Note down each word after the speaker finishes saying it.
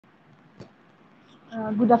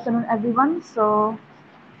Good afternoon, everyone. So,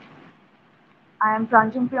 I am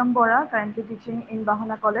Pranjum currently teaching in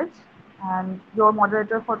Bahana College, and your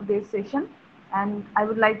moderator for today's session. And I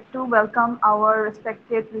would like to welcome our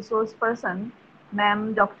respected resource person,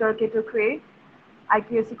 Ma'am Dr. Ketoukhrieü,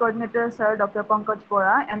 IQAC coordinator, Sir Dr. Pankaj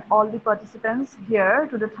Bora, and all the participants here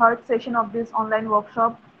to the third session of this online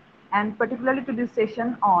workshop, and particularly to this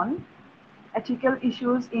session on ethical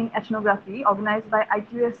issues in ethnography, organized by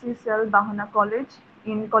IQAC Cell Bahana College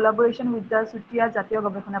in collaboration with the Sutia Jatiya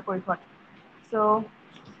Gobeshona Porishod. So,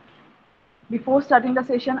 before starting the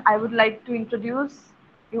session, I would like to introduce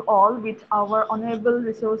you all with our honorable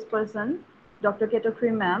resource person, Dr.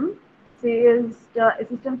 Ketoukhrieü ma'am. She is the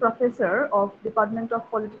assistant professor of Department of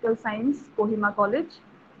Political Science, Kohima College,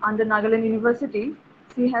 under Nagaland University.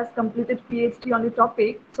 She has completed PhD on the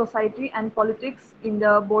topic Society and Politics in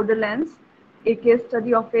the Borderlands, a case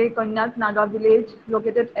study of a Konyak Naga village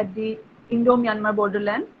located at the Indo-Myanmar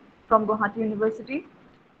borderland from Guwahati University.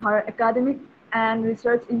 Her academic and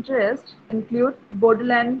research interests include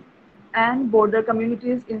borderland and border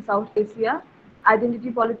communities in South Asia,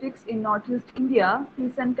 identity politics in Northeast India,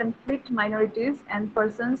 peace and conflict minorities, and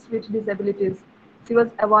persons with disabilities. She was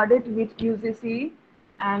awarded with UGC,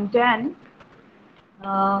 and then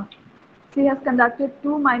she has conducted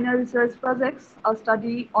two minor research projects, a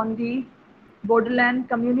study on the borderland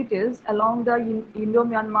communities along the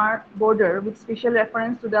Indo-Myanmar border with special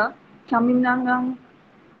reference to the Chaminangang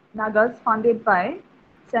Nagas, funded by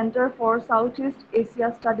Center for Southeast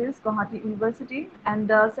Asia Studies, Guwahati University. And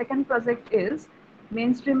the second project is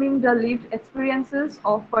mainstreaming the lived experiences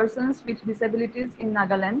of persons with disabilities in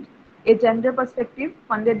Nagaland, a gender perspective,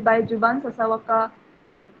 funded by Juban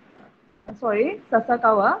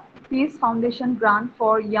Sasakawa Peace Foundation grant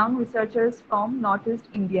for young researchers from Northeast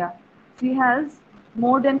India. She has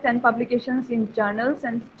more than 10 publications in journals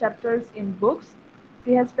and chapters in books.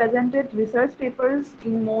 She has presented research papers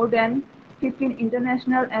in more than 15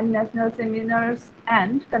 international and national seminars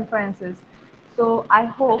and conferences. So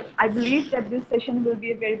I believe that this session will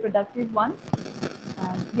be a very productive one.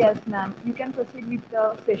 And yes, ma'am, you can proceed with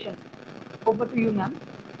the session. Over to you, ma'am.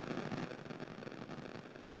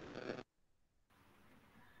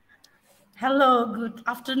 Hello, good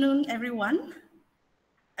afternoon, everyone.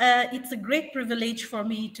 It's a great privilege for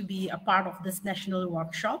me to be a part of this national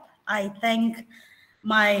workshop. I thank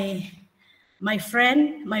my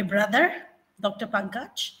friend, my brother, Dr.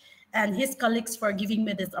 Pankaj, and his colleagues for giving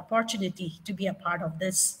me this opportunity to be a part of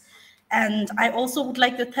this. And I also would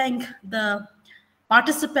like to thank the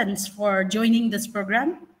participants for joining this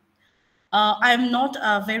program. I'm not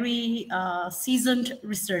a very seasoned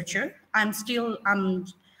researcher.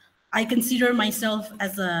 I consider myself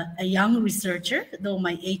as a young researcher, though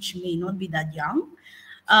my age may not be that young.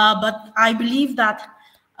 But I believe that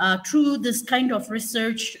through this kind of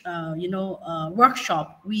research,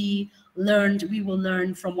 workshop, we will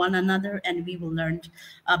learn from one another, and we will learn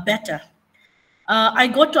better. I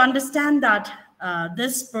got to understand that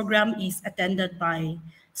this program is attended by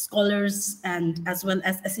scholars and as well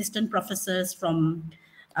as assistant professors from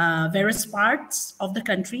various parts of the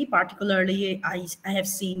country. Particularly, I have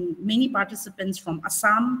seen many participants from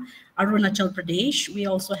Assam, Arunachal Pradesh. We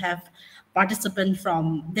also have participants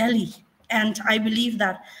from Delhi. And I believe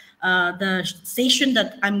that the session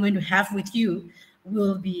that I'm going to have with you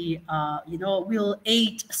will be, will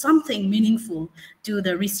aid something meaningful to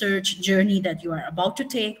the research journey that you are about to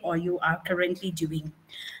take or you are currently doing.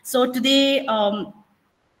 So today,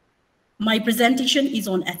 my presentation is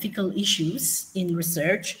on ethical issues in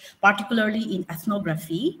research, particularly in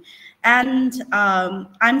ethnography. And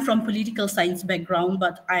I'm from political science background,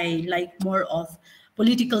 but I like more of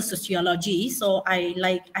political sociology. So I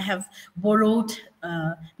have borrowed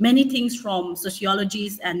many things from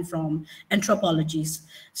sociologies and from anthropologies.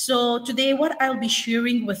 So today what I'll be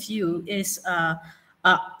sharing with you is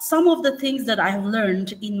some of the things that I have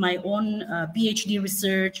learned in my own PhD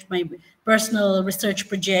research, my personal research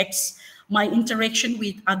projects, my interaction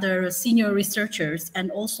with other senior researchers,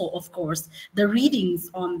 and also, of course, the readings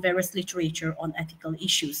on various literature on ethical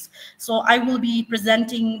issues. So I will be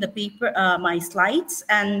presenting the paper, my slides,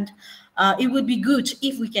 and it would be good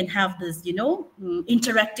if we can have this,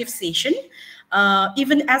 interactive session.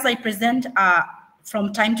 Even as I present,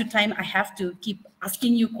 from time to time, I have to keep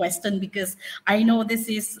asking you questions because I know this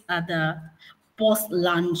is the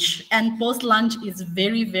post-lunch, and post-lunch is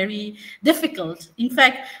very, very difficult. In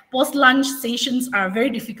fact, post-lunch sessions are very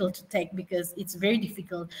difficult to take because it's very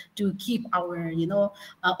difficult to keep our,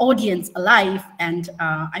 audience alive and,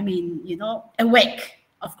 awake.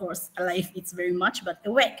 of course, alive, it's very much, but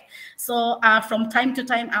awake. So from time to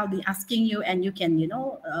time, I'll be asking you, and you can,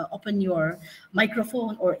 open your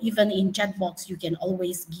microphone, or even in chat box, you can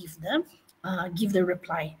always give the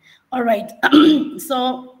reply. All right.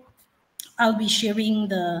 So I'll be sharing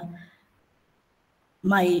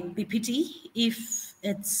my PPT if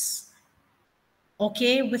it's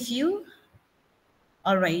okay with you.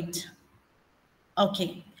 All right.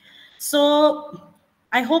 Okay. So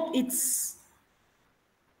I hope it's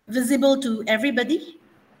visible to everybody.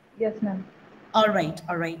 Yes, ma'am. All right.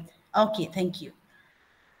 All right. Okay. Thank you.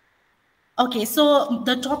 Okay. So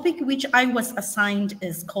the topic which I was assigned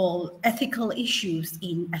is called ethical issues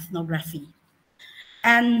in ethnography.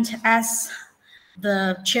 And as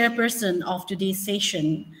the chairperson of today's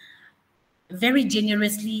session, very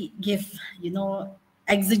generously give,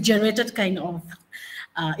 exaggerated kind of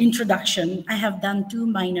introduction. I have done 2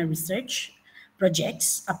 minor research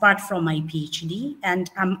projects apart from my PhD, and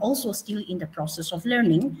I'm also still in the process of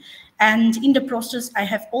learning. And in the process, I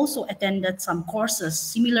have also attended some courses,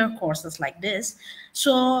 similar courses like this.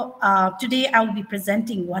 So today I'll be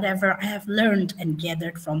presenting whatever I have learned and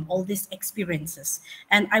gathered from all these experiences.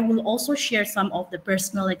 And I will also share some of the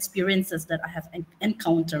personal experiences that I have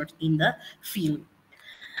encountered in the field.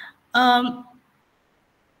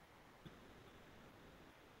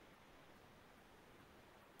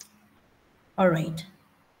 All right.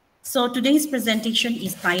 So today's presentation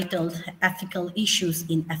is titled Ethical Issues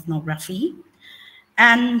in Ethnography.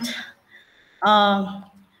 And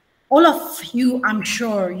all of you, I'm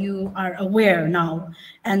sure you are aware now,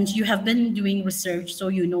 and you have been doing research, so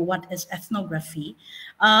you know what is ethnography.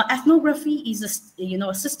 Ethnography is a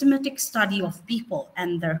systematic study of people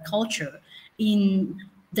and their culture in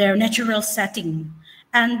their natural setting.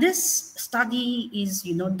 And this study is,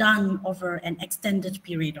 done over an extended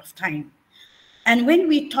period of time. And when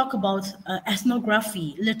we talk about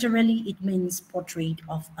ethnography, literally it means portrait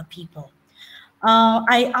of a people.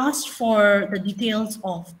 I asked for the details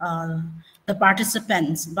of the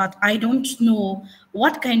participants, but I don't know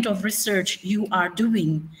what kind of research you are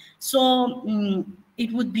doing. So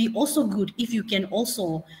it would be also good if you can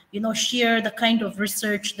also, share the kind of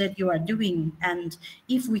research that you are doing. And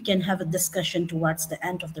if we can have a discussion towards the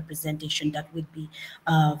end of the presentation, that would be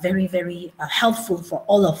very, very helpful for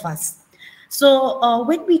all of us. So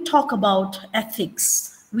when we talk about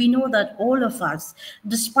ethics, we know that all of us,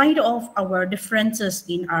 despite of our differences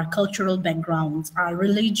in our cultural backgrounds, our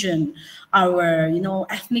religion, our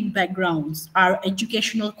ethnic backgrounds, our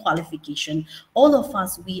educational qualification, all of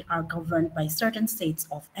us, we are governed by certain states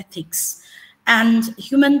of ethics. And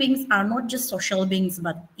human beings are not just social beings,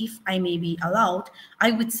 but if I may be allowed,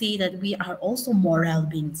 I would say that we are also moral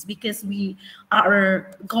beings, because we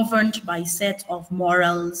are governed by a set of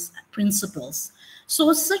morals, principles.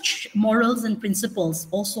 So such morals and principles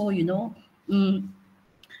also,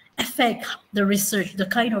 affect the research, the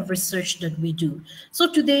kind of research that we do.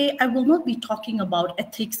 So today I will not be talking about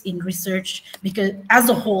ethics in research because as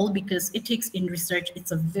a whole, because ethics in research,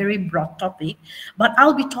 it's a very broad topic, but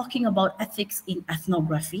I'll be talking about ethics in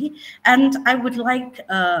ethnography. And I would like,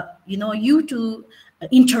 you to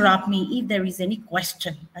interrupt me if there is any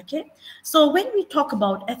question, okay? So when we talk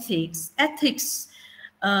about ethics,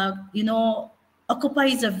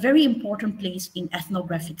 occupies a very important place in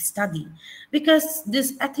ethnographic study, because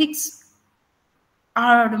these ethics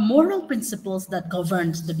are the moral principles that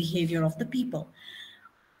govern the behavior of the people.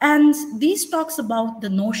 And this talks about the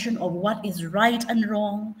notion of what is right and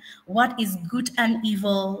wrong, what is good and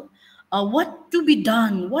evil, what to be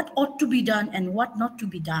done, what ought to be done, and what not to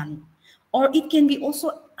be done. Or it can be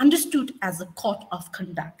also understood as a code of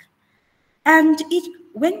conduct. And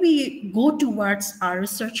when we go towards our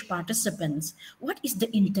research participants, what is the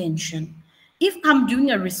intention? If I'm doing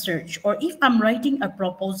a research or if I'm writing a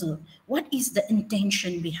proposal, what is the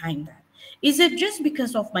intention behind that? Is it just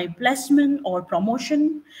because of my placement or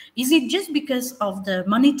promotion? Is it just because of the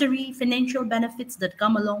monetary financial benefits that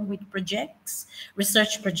come along with projects,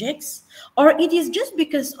 research projects? Or it is just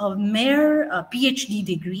because of mere PhD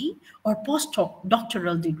degree or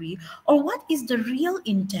postdoctoral degree? Or what is the real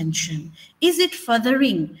intention? Is it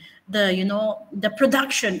furthering the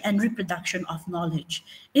production and reproduction of knowledge?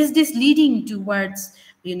 Is this leading towards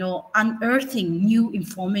unearthing new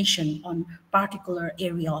information on particular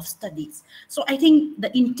area of studies? So I think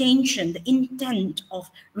the intention, the intent of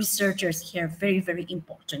researchers here, very, very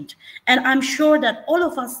important. And I'm sure that all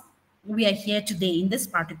of us, we are here today in this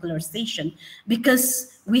particular session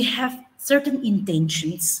because we have certain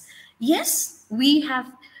intentions. Yes, we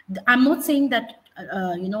have. I'm not saying that,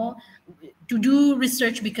 to do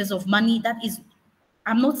research because of money, that is,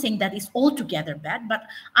 I'm not saying that is altogether bad, but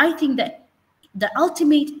I think that the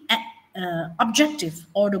ultimate objective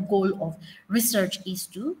or the goal of research is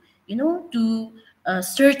to,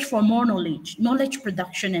 search for more knowledge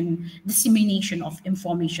production and dissemination of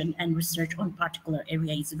information, and research on particular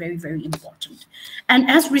area is very, very important. And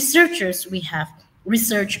as researchers, we have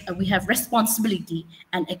responsibility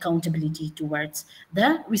and accountability towards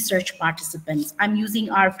the research participants. I'm using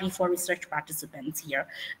RP for research participants here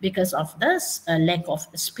because of this lack of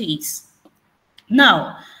space.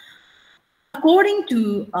 Now, according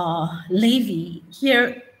to Levy,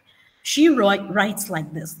 here she writes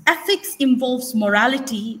like this: ethics involves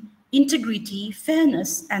morality, integrity,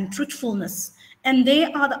 fairness, and truthfulness, and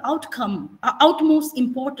they are the utmost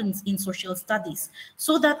importance in social studies,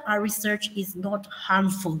 so that our research is not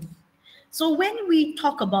harmful. So when we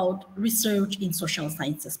talk about research in social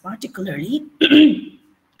sciences, particularly,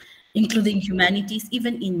 including humanities,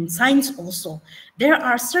 even in science also, there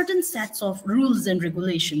are certain sets of rules and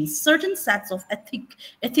regulations, certain sets of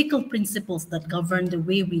ethical principles that govern the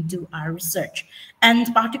way we do our research.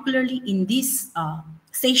 And particularly in this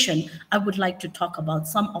session, I would like to talk about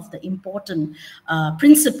some of the important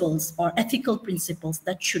principles or ethical principles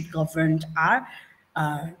that should govern our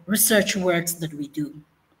research works that we do.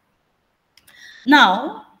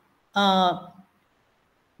 Now,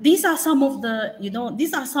 these are some of the,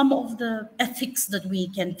 ethics that we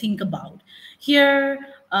can think about. Here,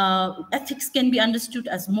 ethics can be understood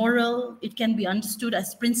as moral, it can be understood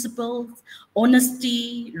as principles,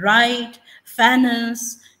 honesty, right,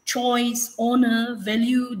 fairness, choice, honor,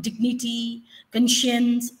 value, dignity,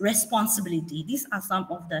 conscience, responsibility. These are some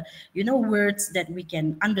of the, words that we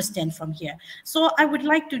can understand from here. So I would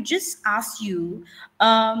like to just ask you,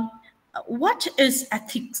 what is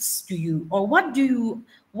ethics to you, or what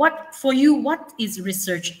is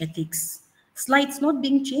research ethics? Slides not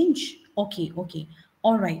being changed. Okay.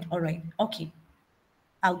 All right. Okay.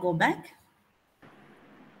 I'll go back.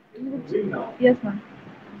 Yes, ma'am.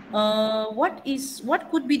 What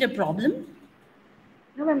could be the problem?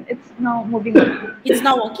 No, ma'am, it's now moving on. It's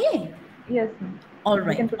now okay? Yes, ma'am. All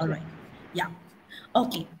right. Yeah.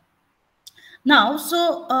 Okay. Now,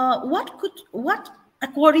 so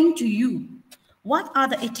according to you, what are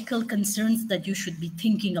the ethical concerns that you should be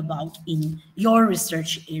thinking about in your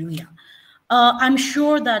research area? I'm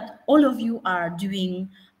sure that all of you are doing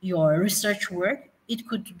your research work. It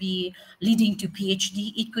could be leading to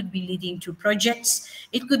PhD, it could be leading to projects,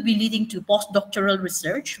 it could be leading to postdoctoral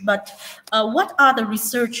research. But what are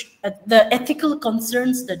the ethical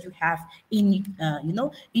concerns that you have in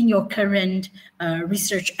your current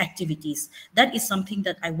research activities? That is something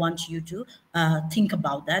that I want you to think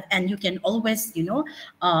about that, and you can always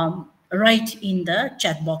write in the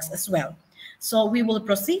chat box as well. So we will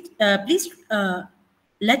proceed. Please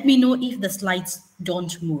let me know if the slides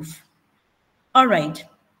don't move. All right.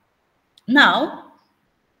 Now,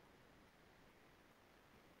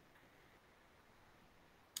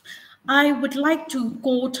 I would like to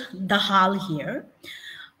quote Dahal here.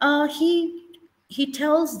 He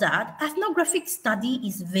tells that ethnographic study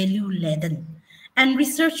is value-laden, and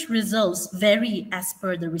research results vary as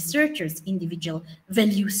per the researcher's individual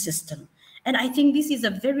value system. And I think this is a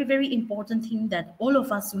very, very important thing that all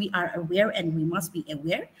of us, we are aware, and we must be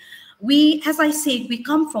aware. We, as I said, we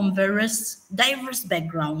come from various diverse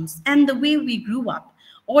backgrounds, and the way we grew up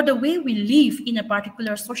or the way we live in a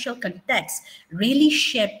particular social context really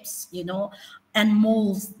shapes, and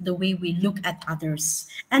molds the way we look at others.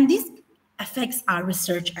 And this affects our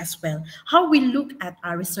research as well. How we look at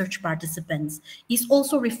our research participants is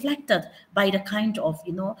also reflected by the kind of,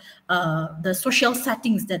 the social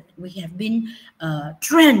settings that we have been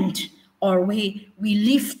trained, or we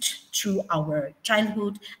lived through our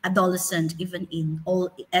childhood, adolescent, even in all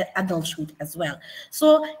adulthood as well.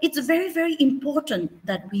 So it's very, very important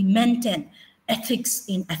that we maintain ethics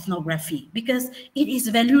in ethnography, because it is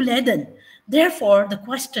value-laden. Therefore, the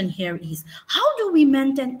question here is, how do we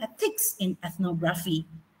maintain ethics in ethnography?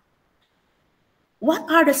 What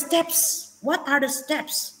are the steps? What are the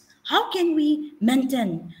steps? How can we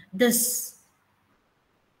maintain this?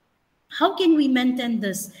 How can we maintain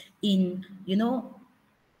this in,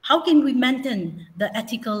 how can we maintain the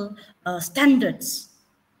ethical standards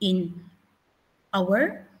in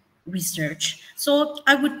our research? So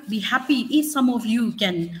I would be happy if some of you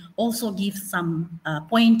can also give some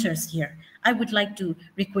pointers here. I would like to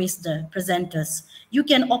request the presenters. You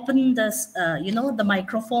can open this, the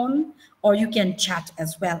microphone, or you can chat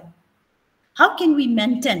as well. How can we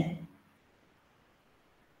maintain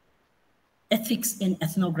ethics in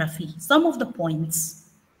ethnography? Some of the points.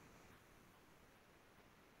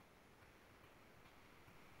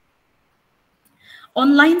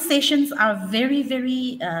 Online sessions are very,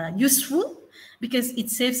 very useful. because it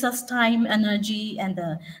saves us time, energy, and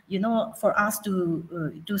for us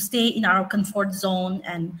to stay in our comfort zone,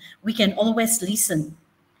 and we can always listen.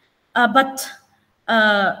 But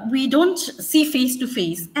we don't see face to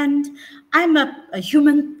face. And I'm a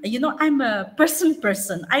human, I'm a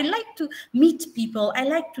person. I like to meet people. I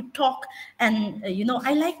like to talk, and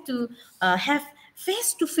I like to have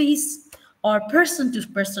face to face or person to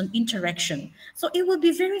person interaction. So it would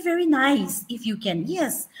be very, very nice if you can.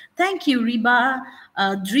 Yes, thank you, Riba,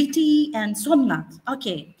 Driti, and Somnath.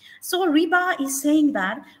 Okay, so Riba is saying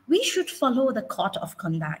that we should follow the code of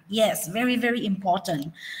conduct. Yes, very, very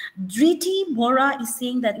important. Driti Bora is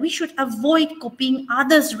saying that we should avoid copying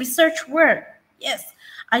others' research work. Yes,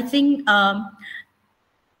 I think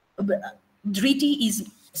Driti is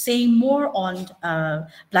saying more on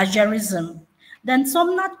plagiarism. Then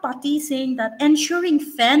Somnath Pati saying that ensuring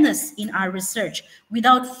fairness in our research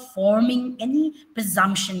without forming any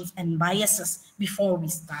presumptions and biases before we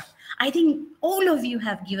start. I think all of you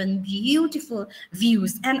have given beautiful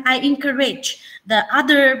views, and I encourage the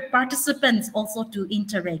other participants also to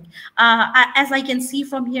interact. As I can see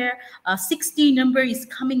from here, 60 number is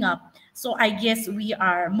coming up. So I guess we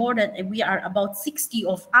are about 60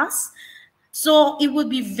 of us. So it would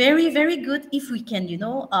be very, very good if we can,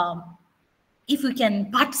 if we can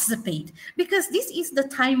participate, because this is the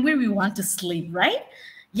time where we want to sleep, right?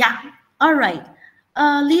 Yeah. All right.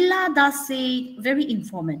 Lila does say very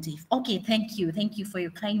informative. Okay, thank you. Thank you for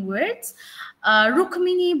your kind words.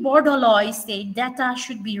 Rukmini Bordoloy say data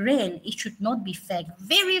should be real. It should not be fake.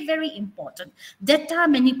 Very, very important. Data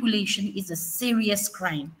manipulation is a serious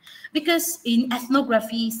crime, because in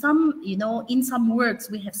ethnography, in some works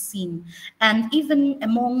we have seen, and even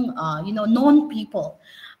among, known people,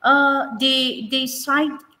 they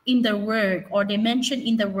cite in their work, or they mention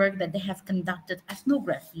in their work, that they have conducted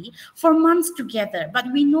ethnography for months together, but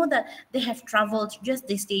we know that they have traveled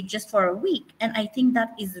they stayed just for a week. And I think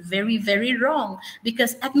that is very, very wrong,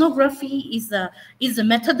 because ethnography is a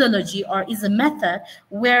methodology, or is a method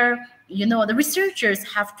where the researchers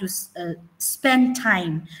have to spend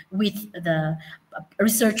time with the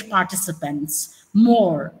research participants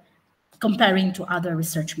more, comparing to other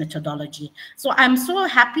research methodology. So I'm so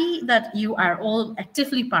happy that you are all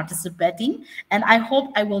actively participating, and I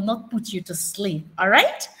hope I will not put you to sleep. All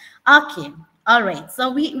right? Okay. All right.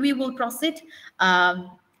 So we will proceed.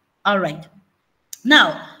 All right.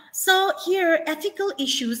 Now, so here, ethical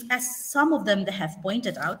issues, as some of them they have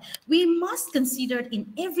pointed out, we must consider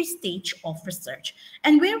in every stage of research.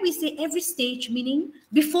 And where we say every stage, meaning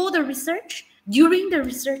before the research, during the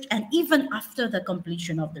research, and even after the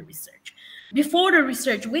completion of the research. Before the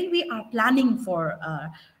research, when we are planning for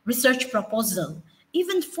a research proposal,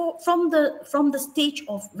 even from the stage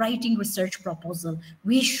of writing research proposal,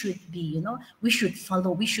 we should be, we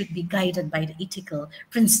should be guided by the ethical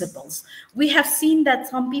principles. We have seen that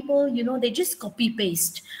some people, they just copy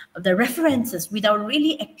paste the references without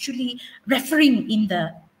really actually referring in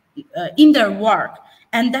their work.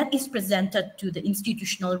 And that is presented to the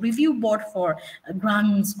Institutional Review Board for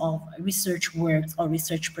grants of research works or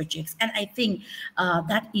research projects. And I think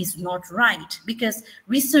that is not right, because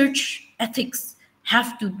research ethics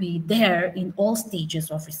have to be there in all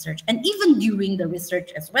stages of research, and even during the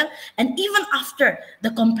research as well, and even after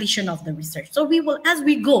the completion of the research. So we will, as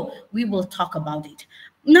we go, we will talk about it.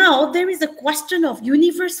 Now, there is a question of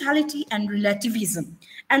universality and relativism,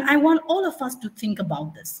 and I want all of us to think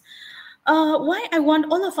about this. Why I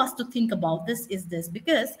want all of us to think about this is this,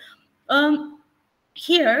 because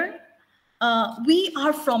here we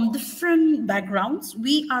are from different backgrounds,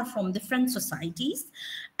 we are from different societies,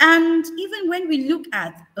 and even when we look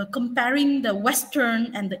at comparing the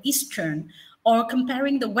Western and the Eastern, or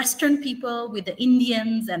comparing the Western people with the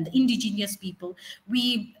Indians and the indigenous people,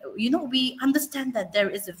 we understand that there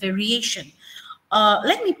is a variation.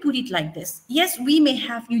 Let me put it like this. Yes, we may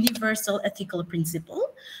have universal ethical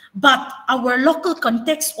principle, but our local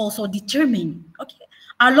context also determine, okay?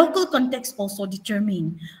 Our local context also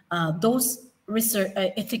determine those research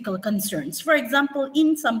ethical concerns. For example,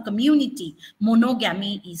 in some community,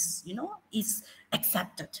 monogamy is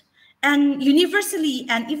accepted. And universally,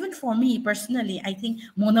 and even for me personally, I think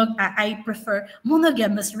I prefer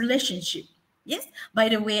monogamous relationship. Yes, by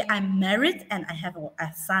the way, I'm married and I have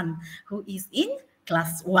a son who is in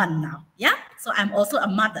class 1 now. Yeah, so I'm also a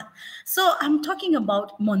mother. So I'm talking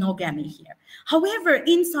about monogamy here. However,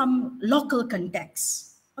 in some local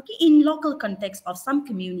contexts, okay, in local context of some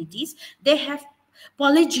communities, they have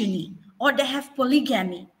polygyny, or they have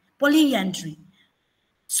polygamy, polyandry.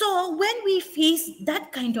 So when we face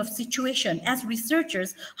that kind of situation as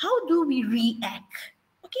researchers, how do we react?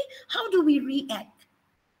 Okay, how do we react?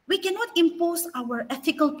 We cannot impose our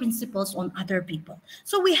ethical principles on other people.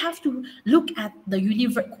 So we have to look at the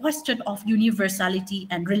question of universality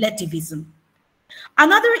and relativism.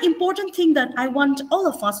 Another important thing that I want all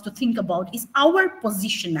of us to think about is our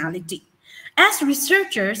positionality. As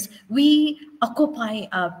researchers, we occupy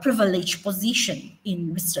a privileged position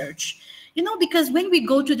in research. Because when we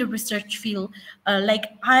go to the research field, like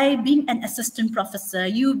I being an assistant professor,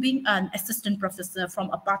 you being an assistant professor from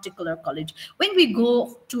a particular college, when we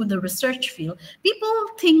go to the research field, people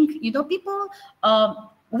think,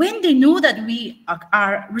 when they know that we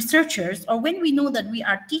are researchers, or when we know that we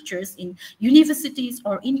are teachers in universities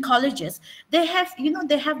or in colleges, they have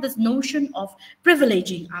this notion of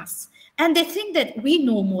privileging us, and they think that we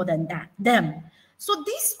know more than them. So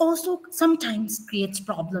this also sometimes creates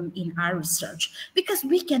problem in our research, because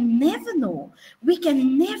we can never know,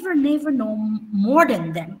 never know more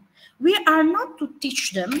than them. We are not to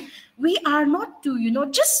teach them. We are not to,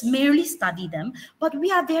 just merely study them, but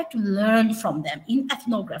we are there to learn from them. In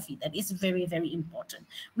ethnography, that is very, very important.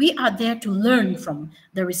 We are there to learn from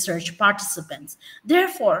the research participants.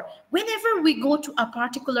 Therefore, whenever we go to a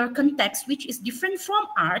particular context which is different from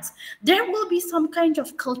ours, there will be some kind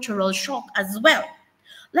of cultural shock as well.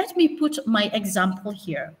 Let me put my example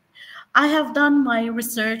here. I have done my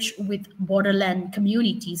research with borderland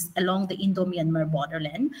communities along the Indo-Myanmar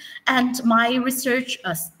borderland, and my research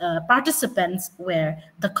participants were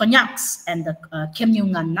the Konyaks and the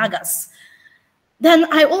Khmer Nagas. Then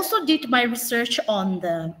I also did my research on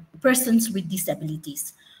the persons with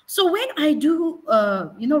disabilities. So when I do,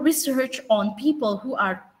 research on people who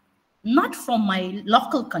are not from my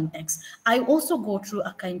local context, I also go through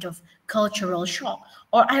a kind of cultural shock,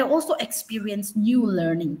 or I also experience new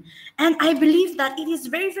learning. And I believe that it is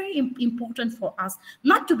very, very important for us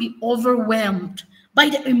not to be overwhelmed by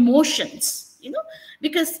the emotions,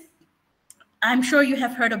 because I'm sure you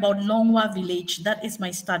have heard about Longwa village. That is my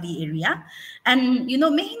study area. And,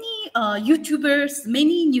 many YouTubers,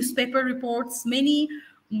 many newspaper reports, many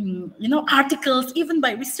articles, even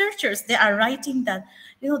by researchers, they are writing that,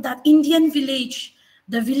 that Indian village,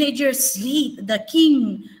 the villagers sleep, the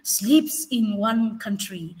king sleeps in one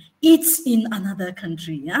country, eats in another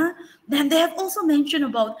country. Yeah? Then they have also mentioned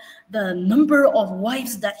about the number of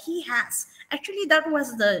wives that he has. Actually, that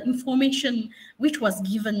was the information which was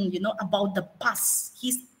given, about the past,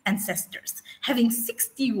 his ancestors, having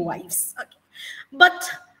 60 wives. Okay. But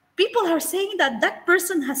people are saying that that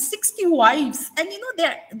person has 60 wives, and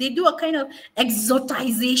they do a kind of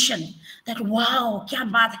exotization that, wow,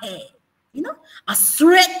 kya baat hai, a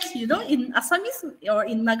suret, in Assamese or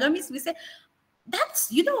in Nagamese we say that's,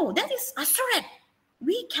 that is a suret.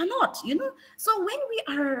 We cannot, so when we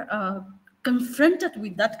are confronted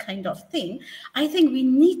with that kind of thing, I think we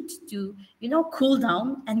need to, cool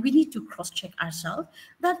down, and we need to cross-check ourselves,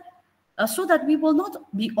 that so that we will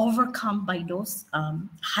not be overcome by those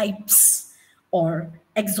hypes or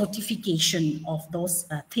exotification of those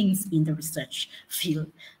things in the research field.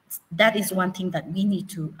 That is one thing that we need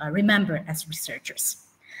to remember as researchers.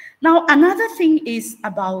 Now, another thing is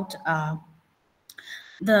about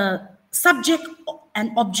the subject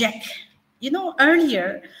and object.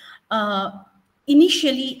 Earlier,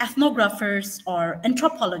 initially, ethnographers or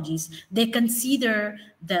anthropologists, they consider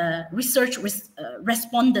the research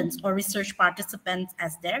respondents or research participants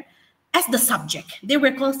as the subject. They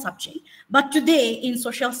were called subject. But today in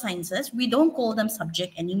social sciences, we don't call them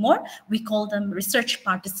subject anymore. We call them research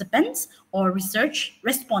participants or research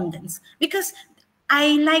respondents, because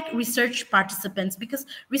I like research participants, because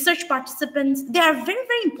research participants, they are a very,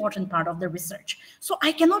 very important part of the research. So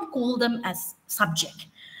I cannot call them as subject.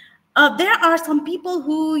 There are some people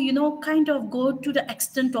who, kind of go to the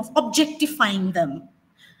extent of objectifying them,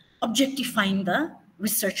 objectifying the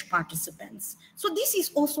research participants. So this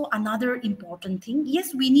is also another important thing.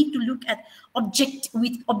 Yes, we need to look at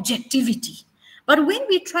with objectivity. But when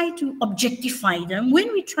we try to objectify them,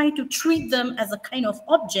 when we try to treat them as a kind of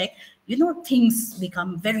object, things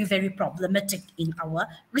become very, very problematic in our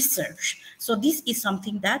research. So this is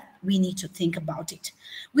something that we need to think about it.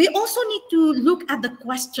 We also need to look at the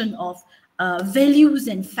question of values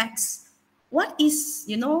and facts. What is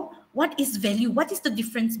value? What is the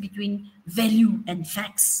difference between value and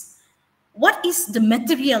facts? What is the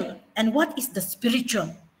material and what is the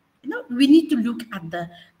spiritual? We need to look at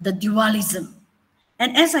the dualism.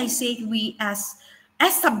 And as I said, we as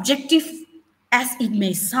subjective as it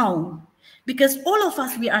may sound, because all of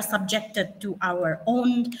us, we are subjected to our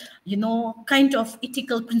own, kind of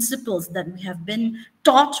ethical principles that we have been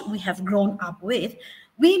taught, we have grown up with.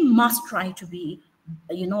 We must try to be,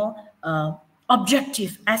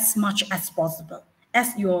 objective as much as possible.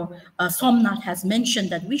 as your Somnath has mentioned,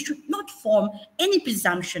 that we should not form any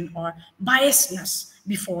presumption or biasness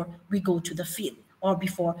before we go to the field or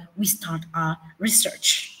before we start our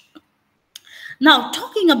research. Now,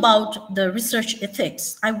 talking about the research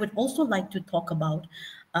ethics, I would also like to talk about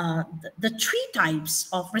the three types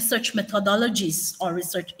of research methodologies or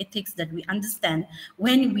research ethics that we understand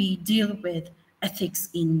when we deal with ethics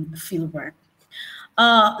in fieldwork.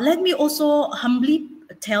 Let me also humbly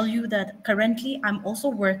tell you that currently I'm also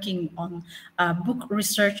working on book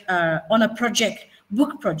research, on a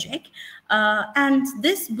book project. And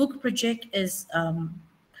this book project is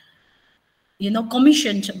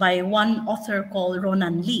commissioned by one author called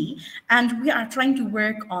Ronan Lee, and we are trying to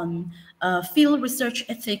work on field research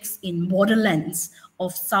ethics in borderlands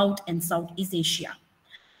of South and Southeast Asia.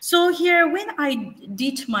 So here, when I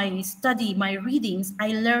did my study, my readings,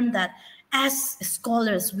 I learned that as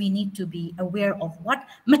scholars, we need to be aware of what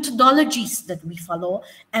methodologies that we follow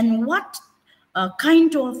and what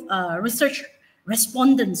kind of research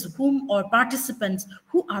respondents whom or participants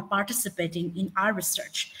who are participating in our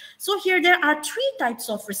research. So here there are three types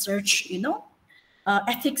of research,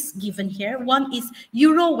 ethics given here. One is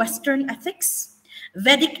Euro-Western ethics,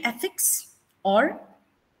 Vedic ethics, or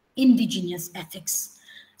indigenous ethics.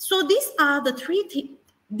 So these are the three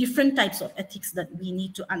different types of ethics that we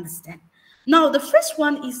need to understand. Now, the first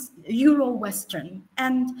one is Euro-Western,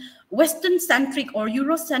 and Western-centric or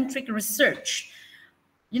Eurocentric research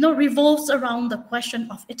revolves around the question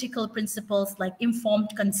of ethical principles like informed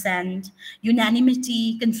consent,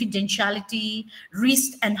 unanimity, confidentiality,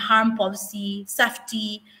 risk and harm policy,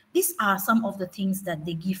 safety. These are some of the things that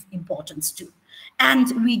they give importance to,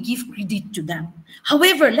 and we give credit to them.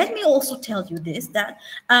 However, let me also tell you this, that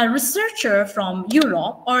a researcher from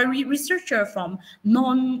Europe or a researcher from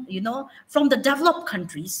from the developed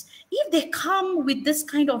countries, if they come with this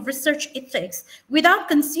kind of research ethics without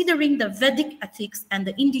considering the Vedic ethics and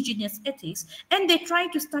the indigenous ethics, and they try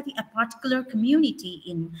to study a particular community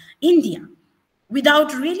in India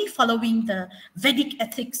without really following the Vedic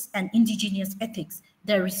ethics and indigenous ethics,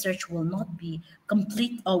 their research will not be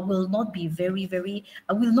complete or will not be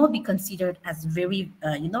will not be considered as very,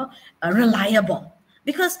 reliable.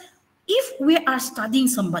 Because if we are studying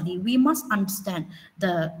somebody, we must understand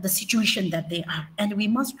the situation that they are, and we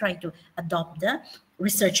must try to adopt the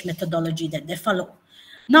research methodology that they follow.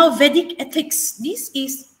 Now, Vedic ethics,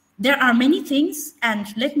 there are many things, and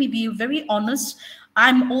let me be very honest,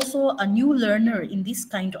 I'm also a new learner in this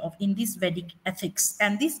Vedic ethics,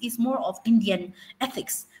 and this is more of Indian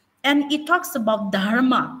ethics. And it talks about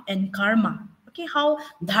dharma and karma. Okay, how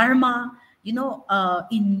dharma,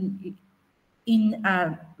 in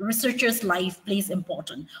researchers' life plays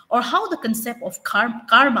important, or how the concept of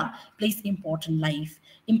karma plays important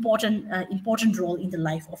role in the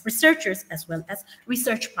life of researchers as well as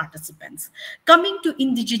research participants. Coming to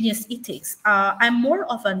indigenous ethics, I'm more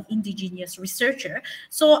of an indigenous researcher,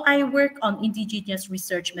 so I work on indigenous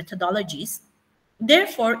research methodologies.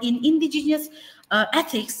 Therefore, in indigenous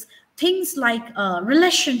ethics, things like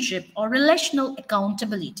relationship or relational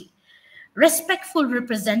accountability, respectful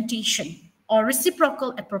representation, or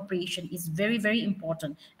reciprocal appropriation is very, very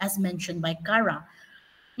important, as mentioned by Kara.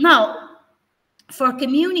 Now, for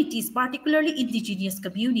communities, particularly indigenous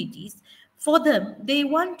communities, for them, they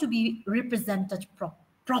want to be represented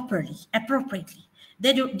properly, appropriately.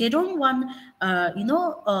 They don't want,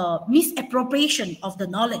 misappropriation of the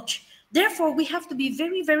knowledge. Therefore, we have to be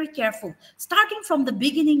very, very careful, starting from the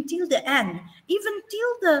beginning till the end, even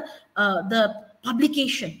till the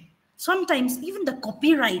publication. Sometimes even the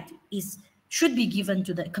copyright should be given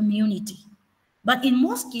to the community. But in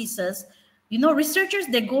most cases, researchers,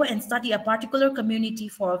 they go and study a particular community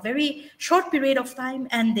for a very short period of time,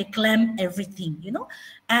 and they claim everything,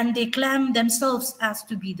 and they claim themselves as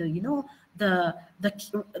to be the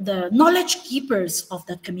knowledge keepers of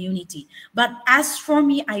that community. But as for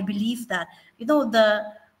me, I believe that,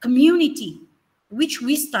 the community which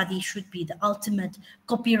we study should be the ultimate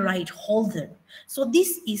copyright holder. So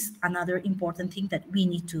this is another important thing that we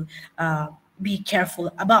need to be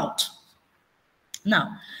careful about.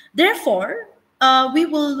 Now, therefore, we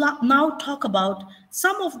will now talk about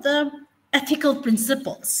some of the ethical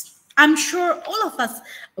principles. I'm sure all of us,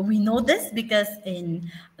 we know this, because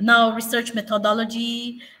in now research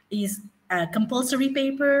methodology is a compulsory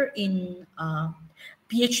paper in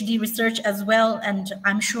PhD research as well, and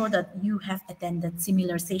I'm sure that you have attended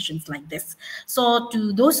similar sessions like this. So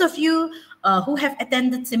to those of you who have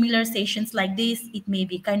attended similar sessions like this, it may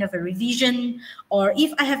be kind of a revision, or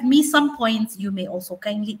if I have missed some points, you may also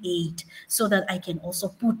kindly aid so that I can also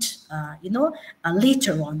put,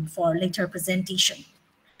 later on for later presentation.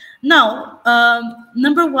 Now,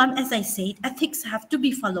 number one, as I said, ethics have to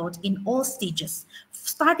be followed in all stages,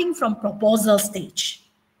 starting from proposal stage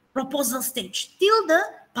till the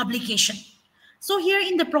publication. So here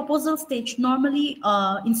in the proposal stage, normally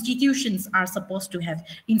institutions are supposed to have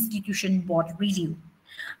institution board review.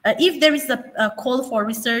 If there is a call for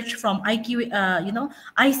research from IQ,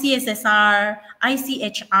 ICSSR,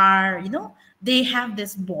 ICHR, they have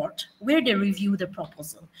this board where they review the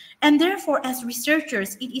proposal. And therefore, as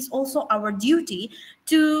researchers, it is also our duty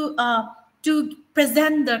to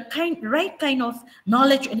present the right kind of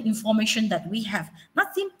knowledge and information that we have,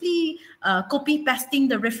 not simply copy pasting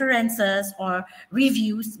the references or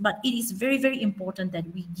reviews, but it is very, very important that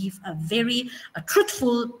we give a very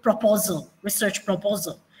truthful proposal, research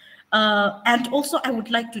proposal. And also, I would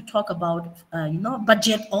like to talk about,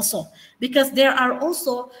 budget also, because there are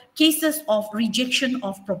also cases of rejection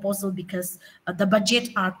of proposal because the budget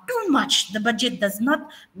are too much. The budget does not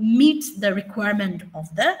meet the requirement of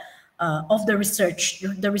the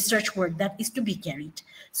research work that is to be carried.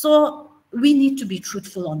 So we need to be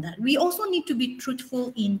truthful on that. We also need to be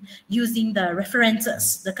truthful in using the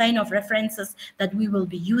references, the kind of references that we will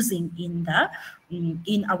be using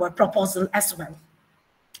in our proposal as well.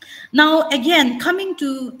 Now, again, coming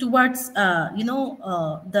towards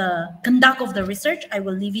the conduct of the research, I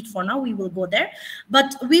will leave it for now. We will go there,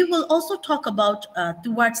 but we will also talk about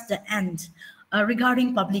towards the end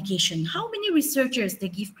regarding publication. How many researchers they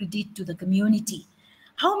give credit to the community?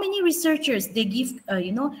 How many researchers they give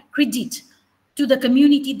credit to the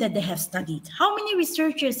community that they have studied? How many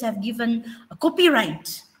researchers have given a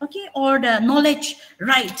copyright, okay, or the knowledge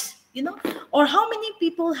right? Or how many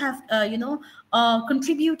people have,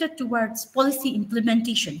 contributed towards policy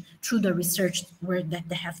implementation through the research work that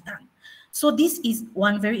they have done. So this is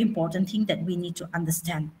one very important thing that we need to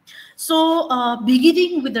understand. So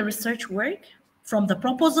beginning with the research work from the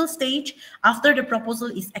proposal stage, after the proposal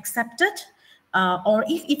is accepted, or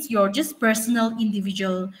if it's your just personal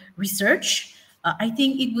individual research, I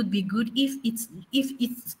think it would be good if it's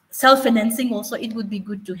self-financing also, it would be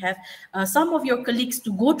good to have some of your colleagues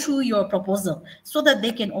to go through your proposal so that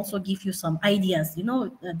they can also give you some ideas.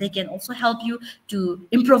 They can also help you to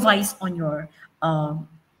improvise on your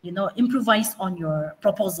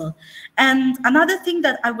proposal. And another thing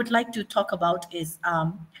that I would like to talk about is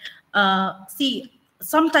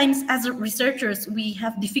sometimes as researchers, we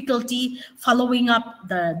have difficulty following up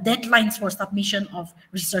the deadlines for submission of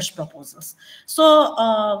research proposals.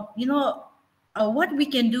 So, what we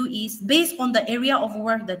can do is, based on the area of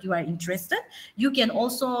work that you are interested, you can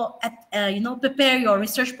also, prepare your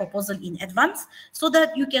research proposal in advance so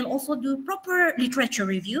that you can also do proper literature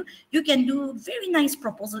review. You can do very nice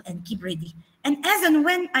proposal and keep ready. And as and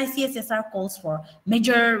when ICSSR calls for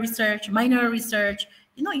major research, minor research,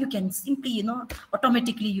 you can simply,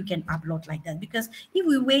 automatically you can upload like that. Because if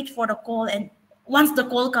we wait for the call and once the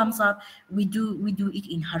call comes up, we do it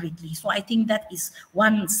in hurriedly. So I think that is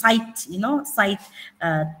one side thing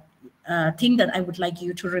that I would like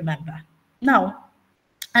you to remember. Now,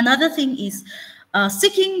 another thing is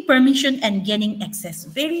seeking permission and gaining access.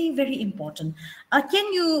 Very, very important.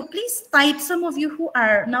 Can you please type, some of you who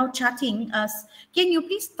are now chatting us, can you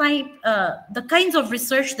please type the kinds of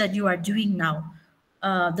research that you are doing now?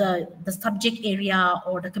 The subject area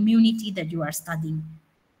or the community that you are studying.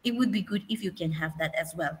 It would be good if you can have that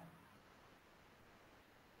as well.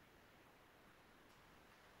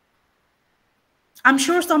 I'm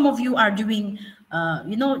sure some of you are doing,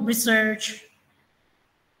 research.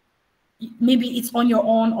 Maybe it's on your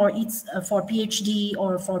own, or it's for PhD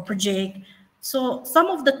or for project. So some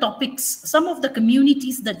of the topics, some of the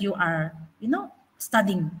communities that you are,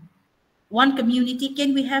 studying. One community,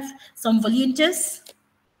 can we have some volunteers?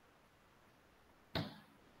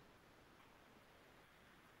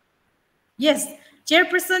 Yes,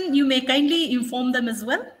 chairperson, you may kindly inform them as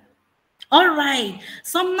well. All right,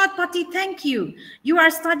 Somnath Pati, thank you. You are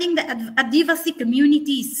studying the Adivasi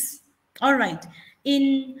communities. All right,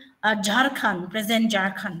 in Jharkhand, present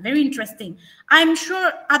Jharkhand, very interesting. I'm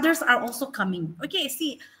sure others are also coming. Okay,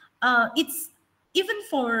 see, it's even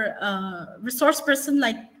for resource person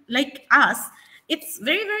like us, it's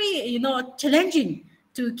very, very, challenging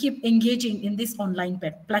to keep engaging in this online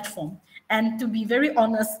platform. And to be very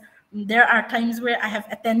honest, there are times where I have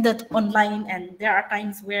attended online, and there are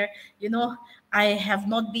times where, I have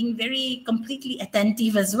not been very completely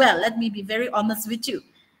attentive as well. Let me be very honest with you.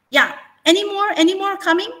 Yeah, any more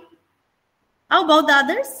coming? How about the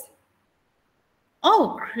others?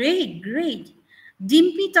 Oh, great.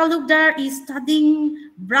 Dimpy Talukdar is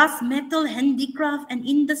studying brass metal handicraft and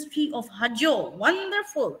industry of Hajo.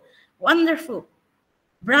 Wonderful.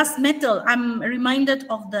 Brass metal. I'm reminded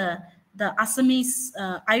of the Assamese.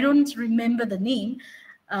 I don't remember the name.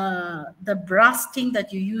 The brass thing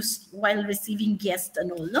that you use while receiving guests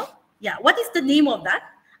and all. No, yeah. What is the name of that?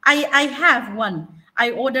 I have one.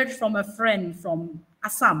 I ordered from a friend from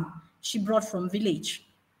Assam. She brought from village.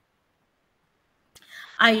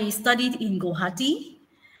 I studied in Guwahati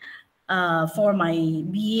for my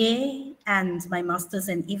BA and my master's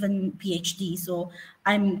and even PhD. So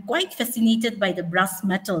I'm quite fascinated by the brass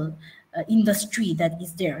metal industry that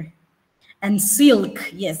is there. And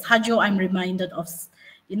silk, yes, Hajo, I'm reminded of,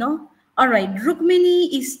 you know. All right,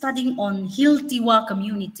 Rukmini is studying on Hill Tiwa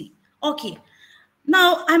community. Okay,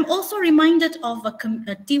 now, I'm also reminded of a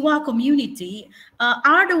Tiwa community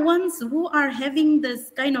are the ones who are having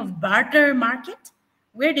this kind of barter market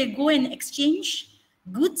where they go and exchange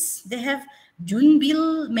goods. They have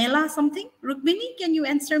Junbil Mela something. Rukmini, can you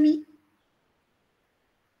answer me?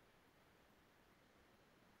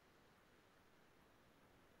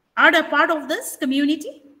 Are they part of this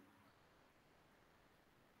community?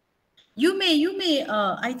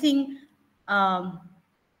 I think, um,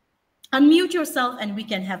 unmute yourself and we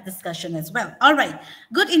can have discussion as well. All right,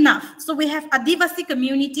 good enough. So we have Adivasi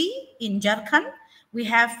community in Jharkhand. We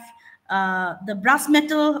have the brass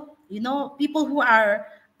metal, people who are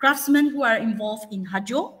craftsmen who are involved in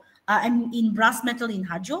Hajo, and in brass metal in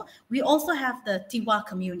Hajo. We also have the Tiwa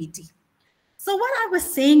community. So what I was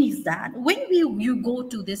saying is that when you go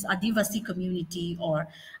to this Adivasi community or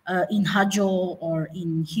in Hajo or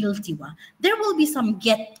in Hill Tiwa, there will be some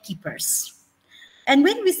gatekeepers. And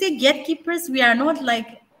when we say gatekeepers, we are not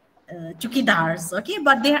like chukidars, okay?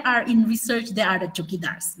 But they are in research, they are the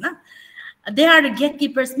chukidars. Nah? They are the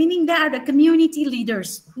gatekeepers, meaning they are the community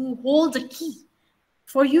leaders who hold the key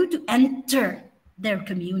for you to enter their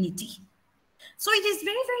community. So it is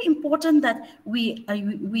very, very important that we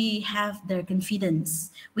have their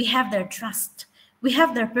confidence, we have their trust, we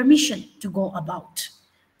have their permission to go about.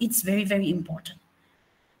 It's very, very important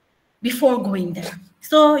before going there.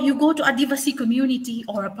 So you go to Adivasi community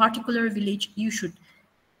or a particular village, you should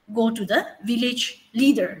go to the village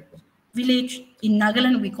leader. Village in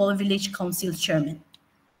Nagaland, we call village council chairman.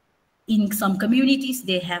 In some communities,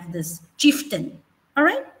 they have this chieftain, all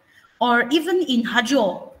right? Or even in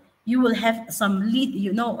Hajo, you will have somebody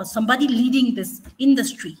leading this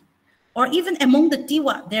industry. Or even among the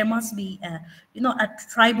Tiwa, there must be a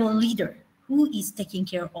tribal leader who is taking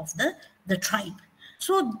care of the tribe.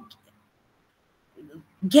 So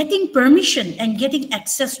getting permission and getting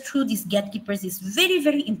access through these gatekeepers is very,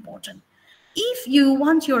 very important. If you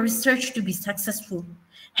want your research to be successful,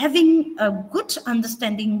 having a good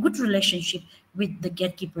understanding, good relationship with the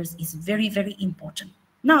gatekeepers is very, very important.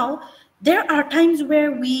 Now, there are times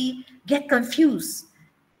where we get confused.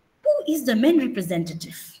 Who is the main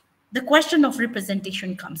representative? The question of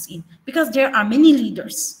representation comes in because there are many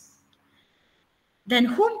leaders. Then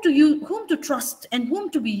whom to trust and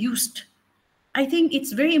whom to be used? I think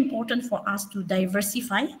it's very important for us to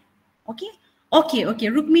diversify. Okay. Okay.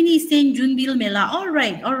 Rukmini is saying Junbil Mela. All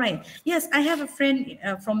right, all right. Yes, I have a friend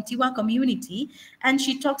from Tiwa community, and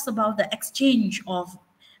she talks about the exchange of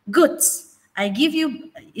goods. I give you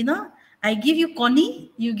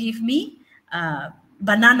koni, you give me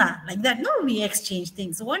banana, like that. No, we exchange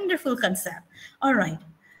things. Wonderful concept. All right.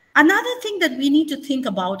 Another thing that we need to think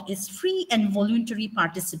about is free and voluntary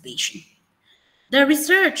participation. The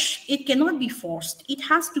research, it cannot be forced. It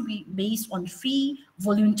has to be based on free,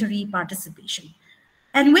 voluntary participation.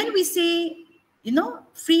 And when we say,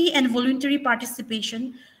 free and voluntary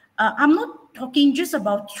participation, I'm not talking just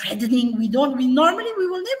about threatening. We normally, we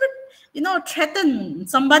will never, threaten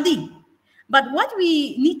somebody. But what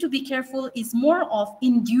we need to be careful is more of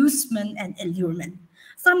inducement and allurement.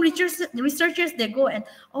 Some researchers, they go and,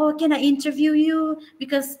 oh, can I interview you?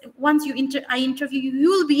 Because once I interview you, you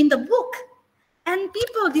will be in the book. And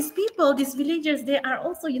these villagers, they are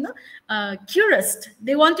also, curious.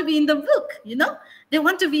 They want to be in the book, they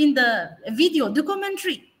want to be in the video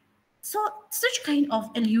documentary. So such kind of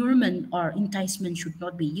allurement or enticement should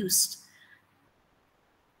not be used.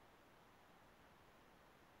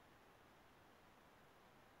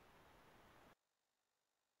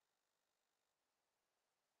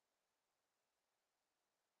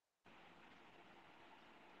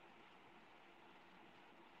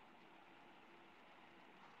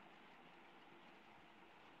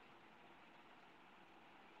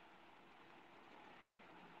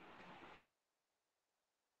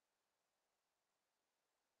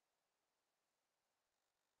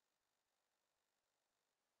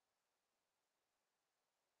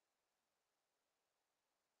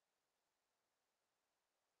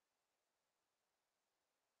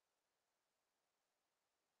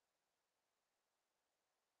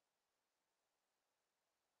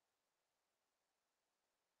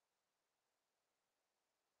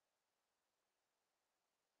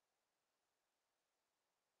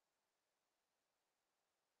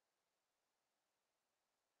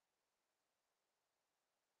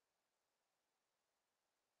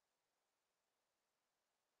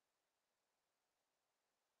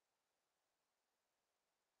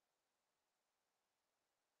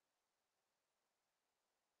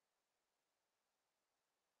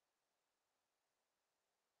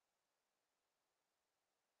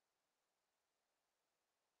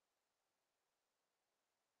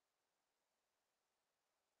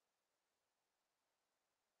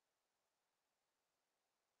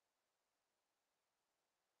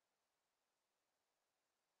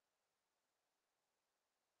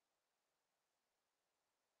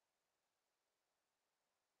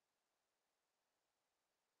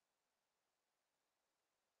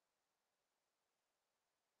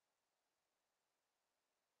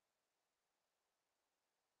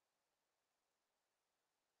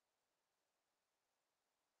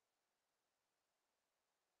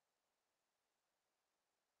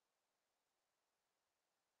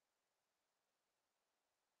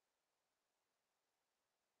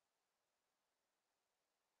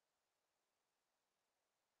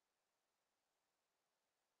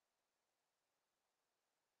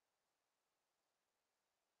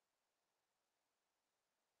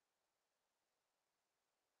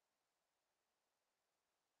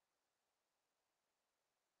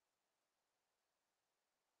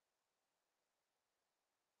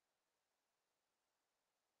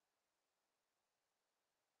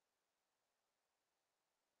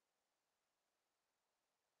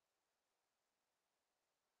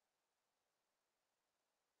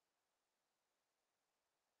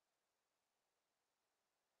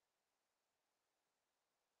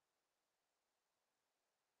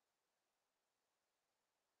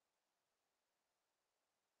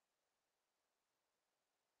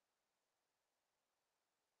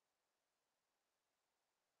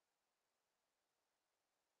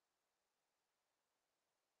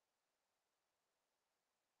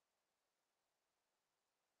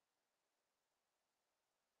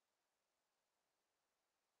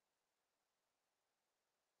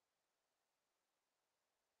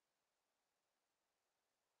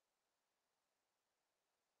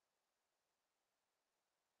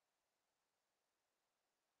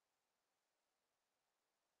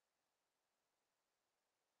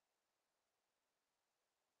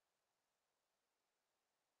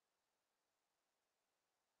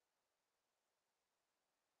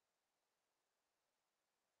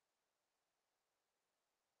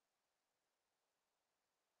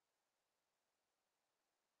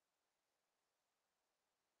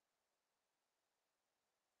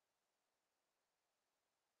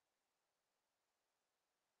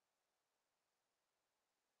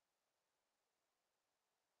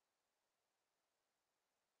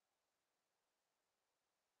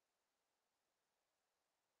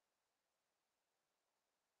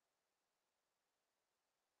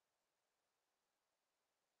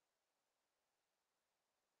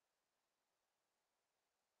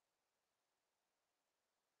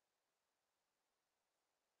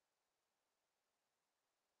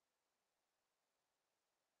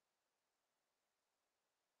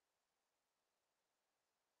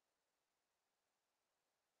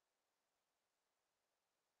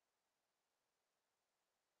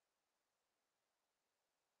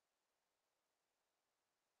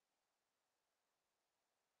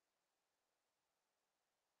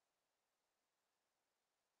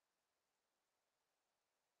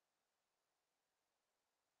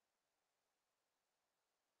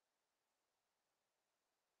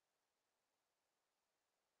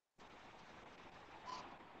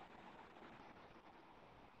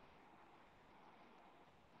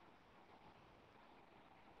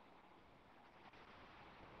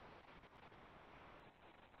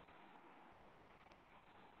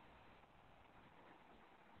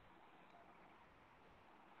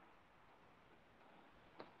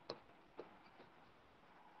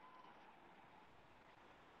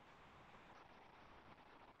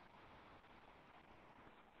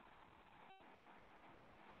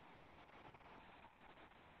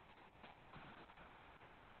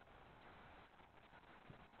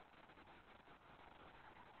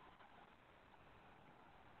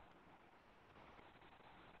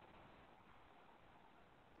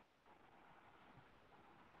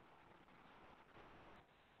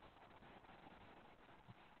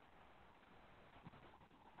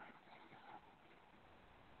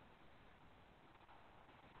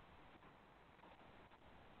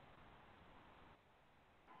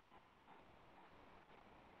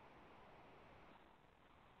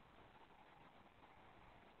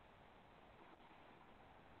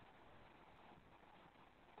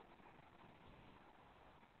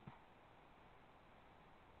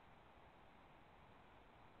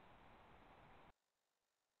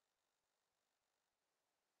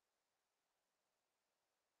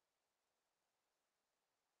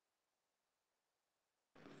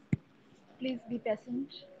 Please be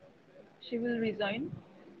patient. She will rejoin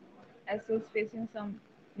as she is facing some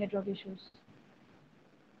network issues.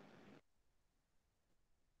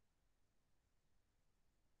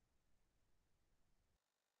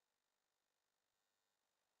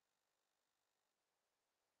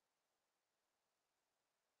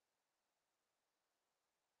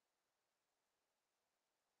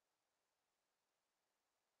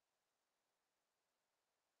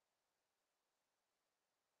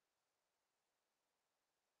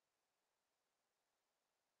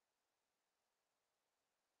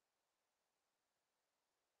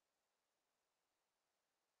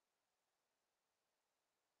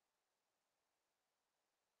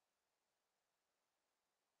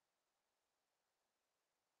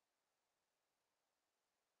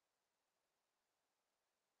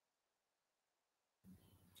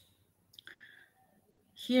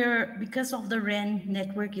 Here, because of the rain,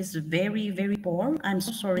 network is very, very poor. I'm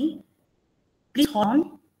so sorry. Please hold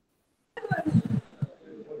on.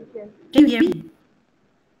 Yes. Can you hear me?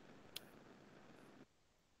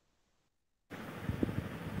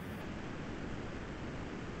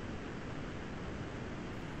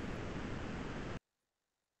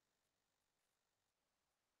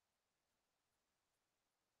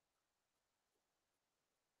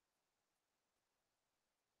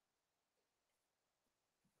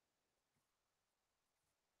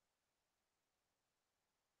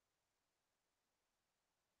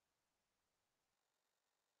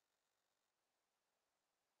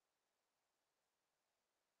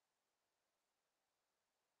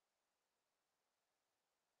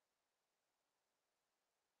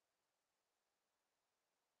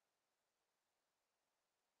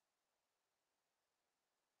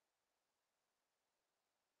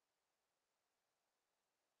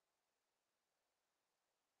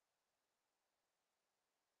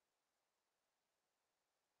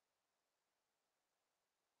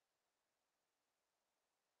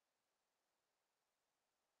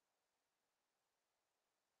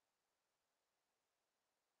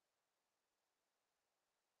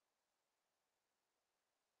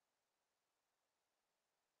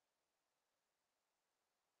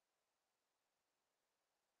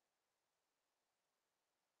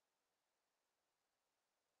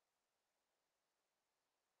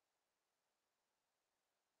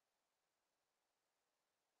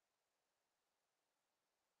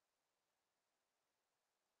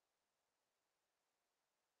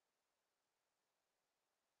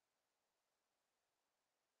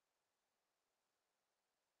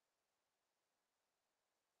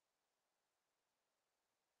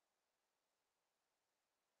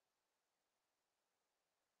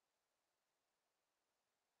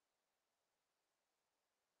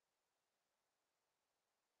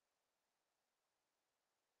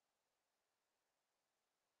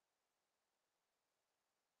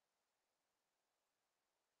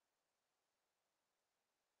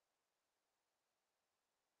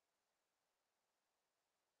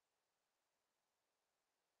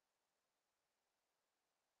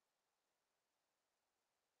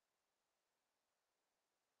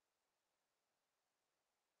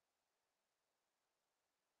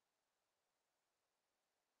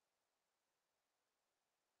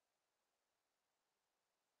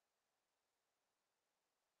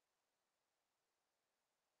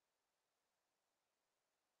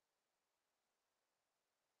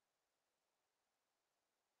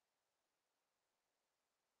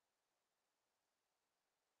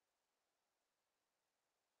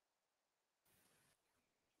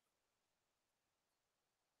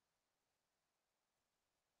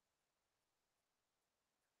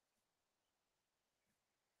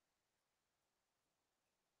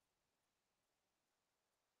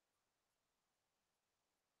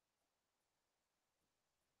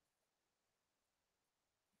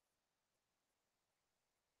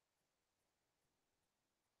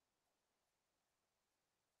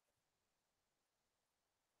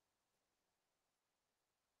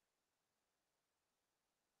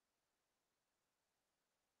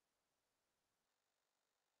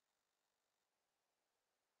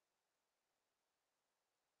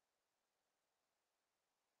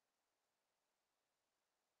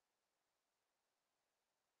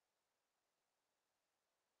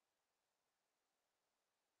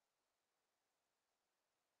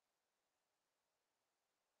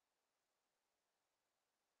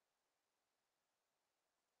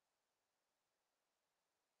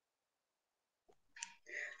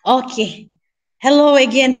 Okay. Hello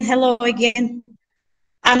again. Hello again.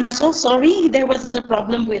 I'm so sorry. There was a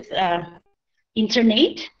problem with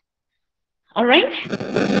internet. All right.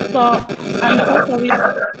 So I'm so sorry.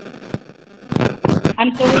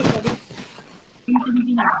 I'm sorry for this.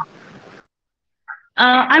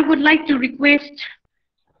 I would like to request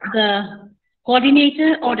the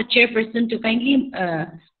coordinator or the chairperson to kindly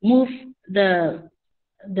move the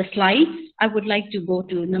slides. I would like to go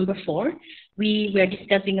to number 4. We were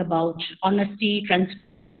discussing about honesty, transparency.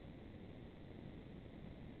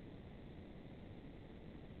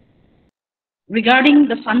 Regarding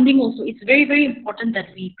the funding also, it's very, very important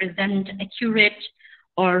that we present accurate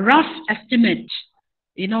or rough estimate,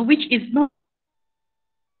 which is not,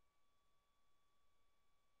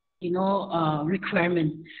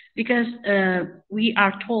 requirement, because we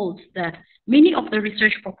are told that many of the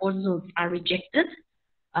research proposals are rejected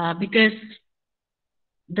because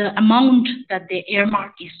the amount that they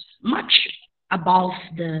earmark is much above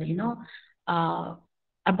the,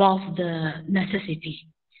 above the necessity.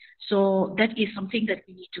 So that is something that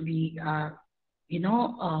we need to be,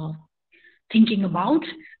 thinking about.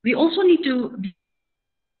 We also need to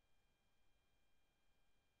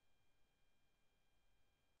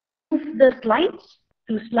move the slides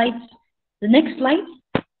to the next slide.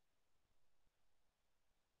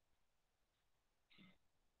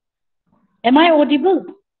 Am I audible?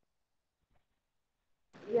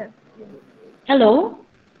 Yes. Yes. Hello?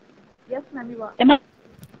 Yes, ma'am, you are. Am I?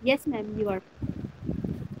 Yes, ma'am, you are.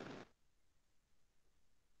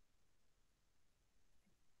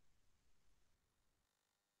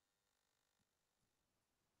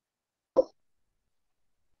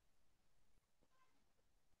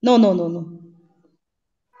 No, no, no, no.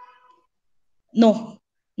 No.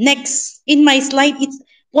 Next, in my slide, it's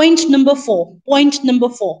point number 4. Point number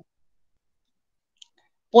 4.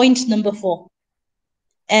 Point number 4.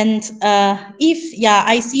 And if,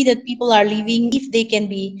 I see that people are leaving, if they can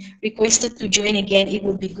be requested to join again, it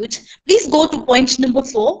would be good. Please go to point number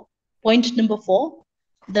 4. Point number 4,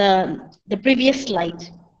 the previous slide.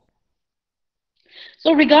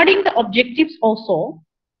 So regarding the objectives also,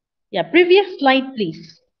 previous slide,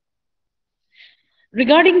 please.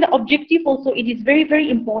 Regarding the objective also, it is very, very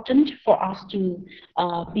important for us to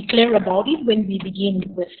be clear about it when we begin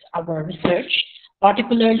with our research,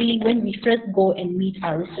 particularly when we first go and meet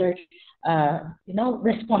our research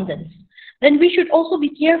respondents. Then we should also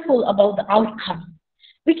be careful about the outcome.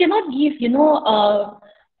 We cannot give,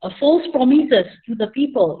 false promises to the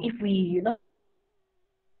people if we,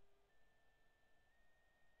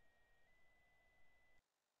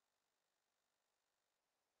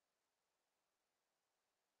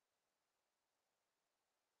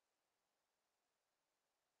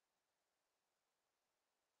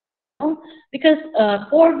 because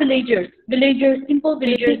poor simple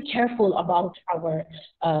villagers, be careful about our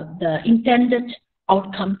the intended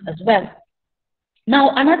outcomes as well. Now,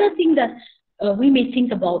 another thing that we may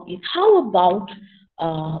think about is how about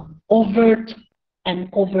overt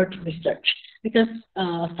and covert research? Because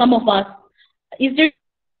some of us, is there?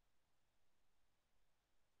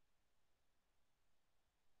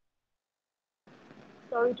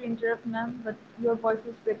 Sorry to interrupt, ma'am, but your voice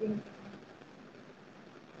is breaking.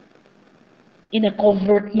 In a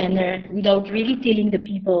covert manner, without really telling the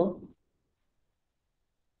people.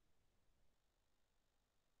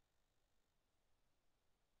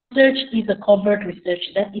 Research is a covert research,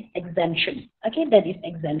 that is exemption. Okay, that is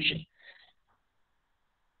exemption.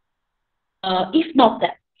 If not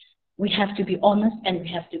that, we have to be honest and we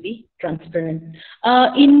have to be transparent.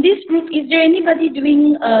 In this group, is there anybody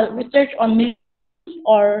doing research on military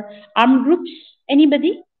or armed groups?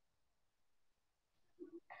 Anybody?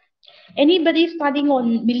 Anybody studying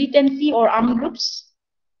on militancy or armed groups?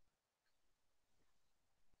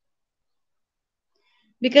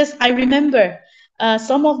 Because I remember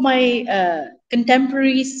some of my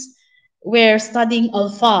contemporaries were studying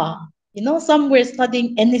Alpha, some were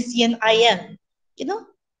studying NSC and IN,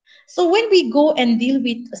 So when we go and deal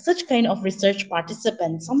with such kind of research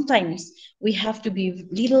participants, sometimes we have to be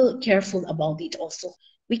little careful about it also.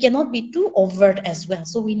 We cannot be too overt as well,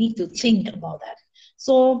 so we need to think about that.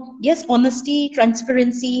 So yes, honesty,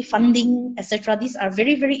 transparency, funding, etc. These are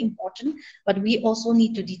very, very important, but we also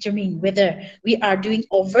need to determine whether we are doing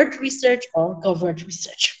overt research or covert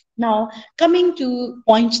research. Now, coming to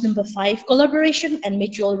point number 5, collaboration and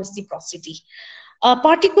mutual reciprocity.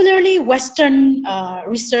 Particularly Western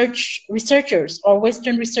researchers or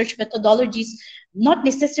Western research methodologies not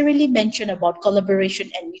necessarily mention about collaboration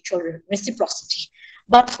and mutual reciprocity,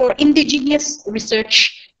 but for indigenous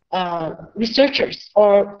researchers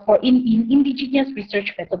or for in indigenous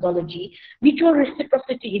research methodology, mutual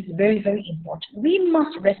reciprocity is very, very important. We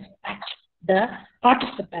must respect the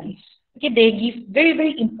participants. Okay, they give very,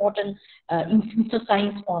 very important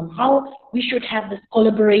insights on how we should have this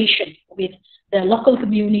collaboration with the local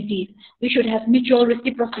communities. We should have mutual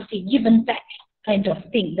reciprocity, give and take. kind of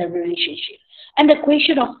thing, the relationship. And the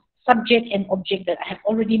question of subject and object that I have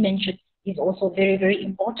already mentioned is also very, very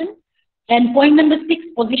important. And point number 6,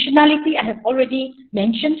 positionality, I have already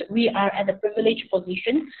mentioned. We are at a privileged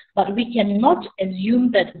position, but we cannot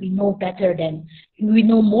assume that we know better than, we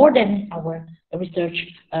know more than our research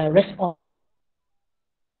respondents.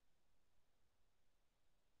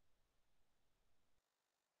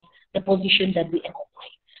 The position that we occupy.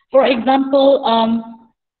 For example,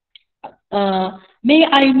 may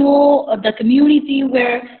I know the community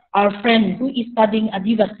where our friend who is studying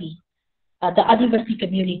Adivasi, the Adivasi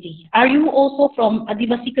community. Are you also from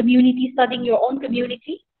Adivasi community studying your own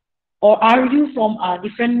community? Or are you from a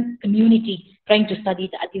different community trying to study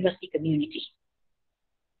the Adivasi community?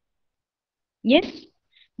 Yes?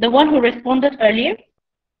 The one who responded earlier?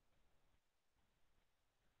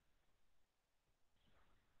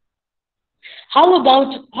 How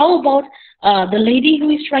about the lady who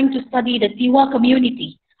is trying to study the Tiwa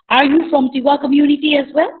community? Are you from Tiwa community as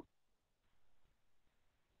well?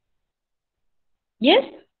 Yes?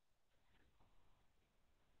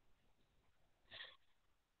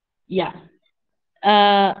 Yeah.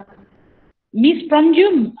 Miss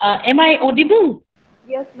Pranjum, am I audible?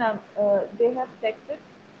 Yes, ma'am. They have texted.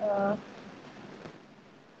 Uh,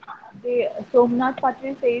 Somnath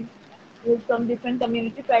Patri said he's from different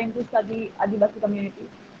community trying to study Adivasi community.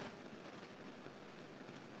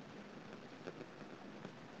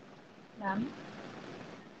 Ma'am.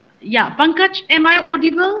 Yeah, Pankaj, am I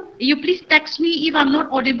audible? You please text me if I'm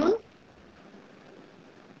not audible.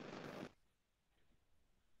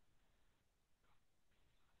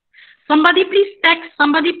 Somebody please text,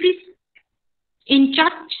 somebody please in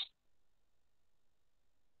chat.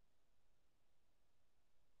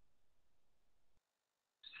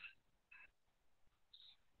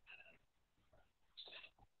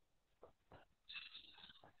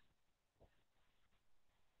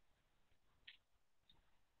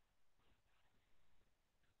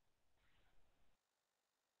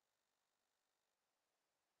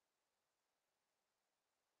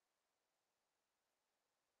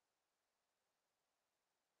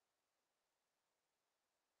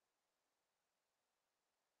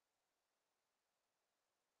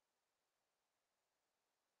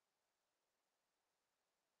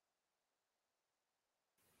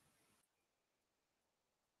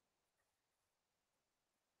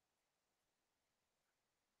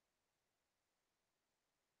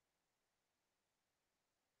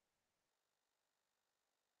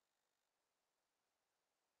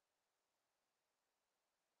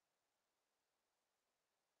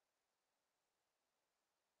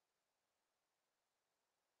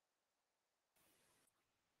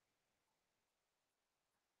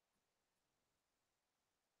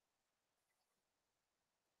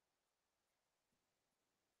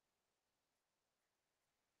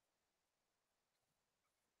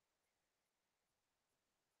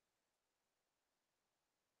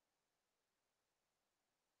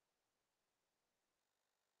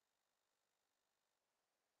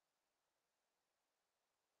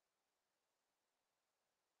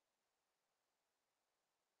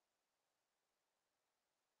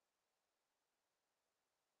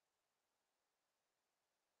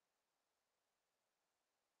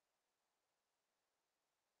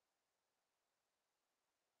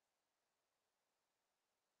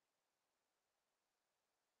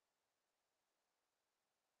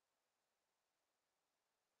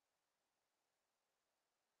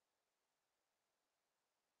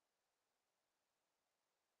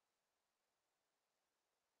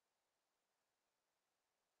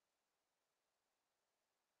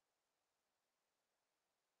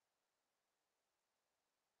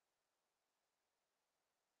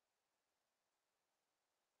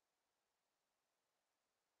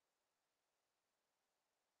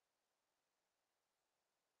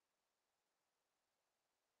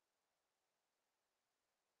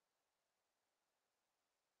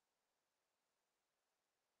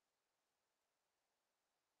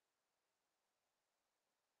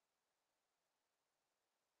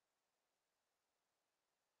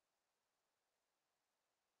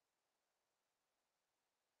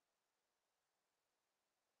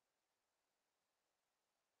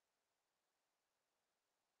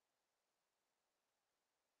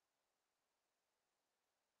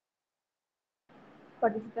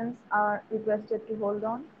 Participants are requested to hold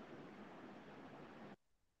on.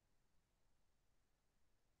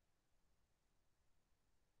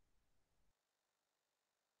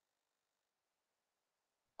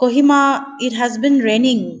 Kohima, it has been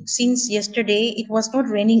raining since yesterday. It was not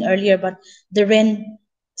raining earlier, but the rain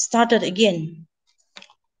started again.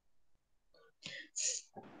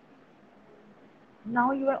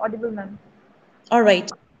 Now you are audible, ma'am. All right.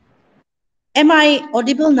 Am I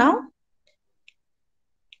audible now?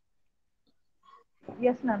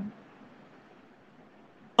 Yes, ma'am.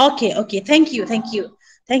 Okay, okay. Thank you, thank you,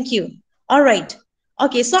 thank you. All right.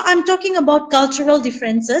 Okay, so I'm talking about cultural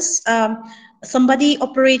differences. Somebody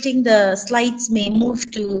operating the slides may move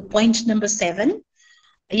to point number 7.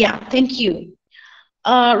 Yeah, thank you.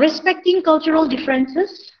 Respecting cultural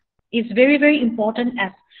differences is very, very important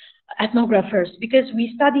as ethnographers because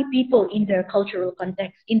we study people in their cultural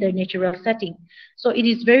context, in their natural setting. So it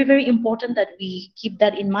is very, very important that we keep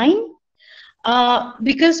that in mind.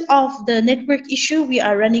 Because of the network issue, we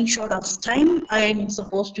are running short of time. I'm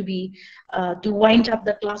supposed to be to wind up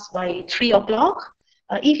the class by 3 o'clock.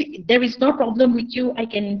 If there is no problem with you, I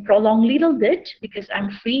can prolong a little bit because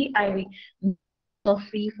I'm free. I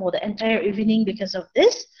free for the entire evening because of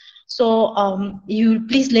this. So you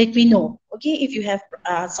please let me know, okay, if you have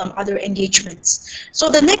some other engagements. So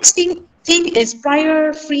the next thing is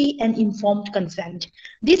prior free and informed consent.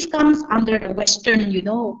 This comes under the Western,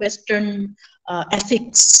 Western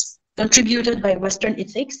ethics, contributed by Western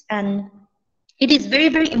ethics, and it is very,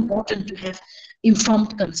 very important to have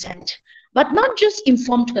informed consent. But not just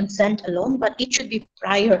informed consent alone, but it should be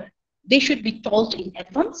prior. They should be told in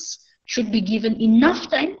advance, should be given enough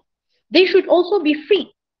time. They should also be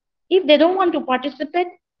free. If they don't want to participate,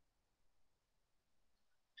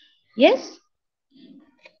 yes,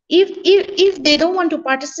 if they don't want to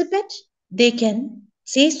participate, they can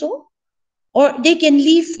say so, or they can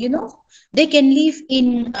leave, they can leave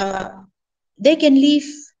in, they can leave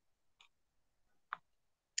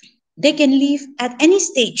they can leave at any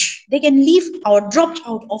stage. They can leave or dropped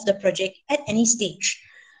out of the project at any stage.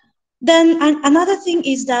 Then another thing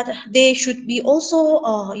is that they should be also,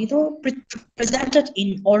 presented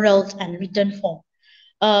in oral and written form.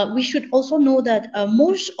 We should also know that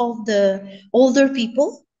most of the older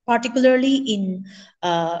people, particularly in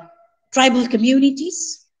tribal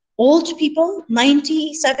communities, old people,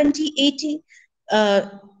 90, 70, 80, uh,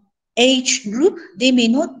 age group, they may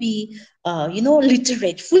not be,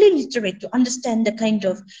 literate, fully literate to understand the kind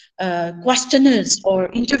of questionnaires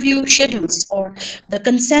or interview schedules or the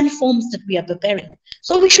consent forms that we are preparing.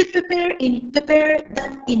 So we should prepare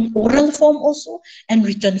that in oral form also and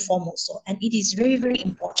written form also, and it is very, very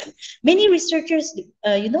important. Many researchers,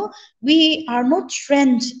 we are not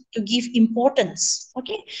trained to give importance,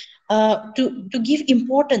 okay, to give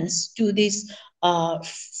importance to this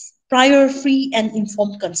prior free and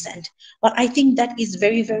informed consent. But I think that is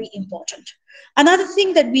very, very important. Another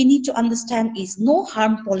thing that we need to understand is no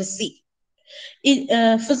harm policy.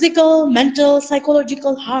 Physical, mental,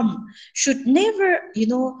 psychological harm should never,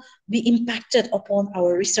 be impacted upon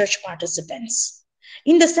our research participants.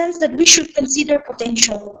 In the sense that we should consider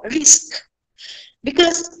potential risk.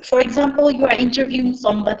 Because, for example, you are interviewing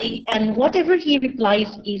somebody and whatever he replies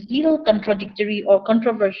is little contradictory or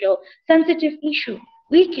controversial, sensitive issue.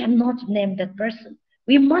 We cannot name that person.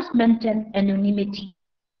 We must maintain anonymity.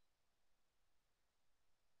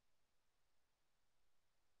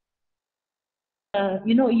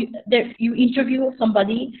 You interview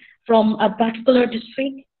somebody from a particular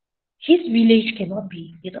district, his village cannot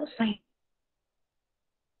be, cited.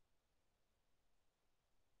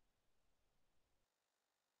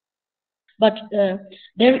 But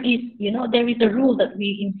there is a rule that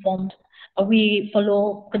we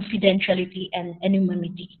follow confidentiality and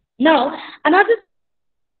anonymity. Now, another,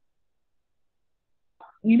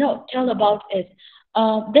 tell about is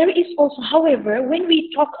there is also, however, when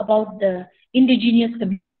we talk about the indigenous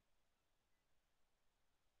community,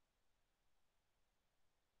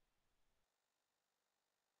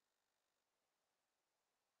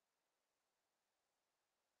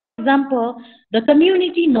 example, the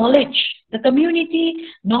community knowledge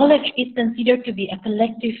is considered to be a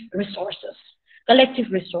collective resource.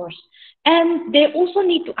 And they also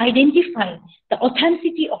need to identify the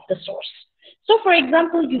authenticity of the source. So, for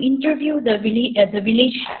example, you interview the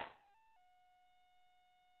village,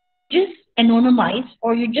 just anonymize,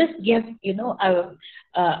 or you just give,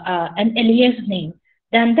 an alias name,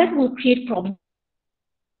 then that will create problems.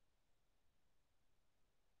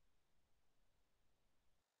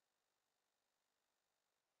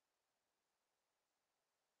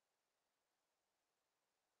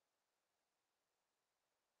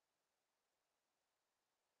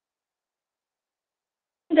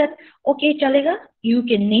 That okay, chalega, you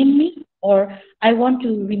can name me, or I want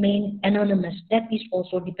to remain anonymous. That is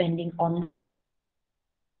also depending on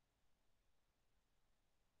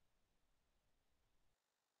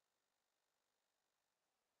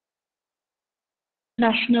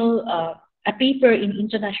national a paper in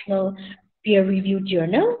international peer-reviewed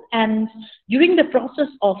journal, and during the process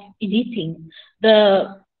of editing,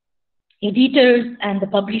 the editors and the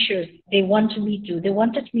publishers, they wanted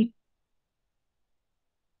me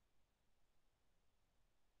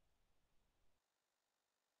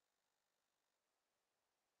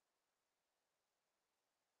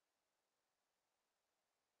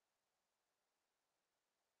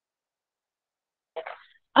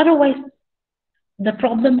otherwise the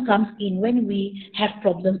problem comes in when we have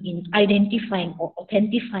problem in identifying or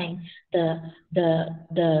authentifying the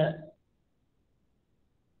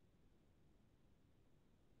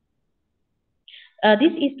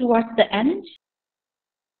this is towards the end.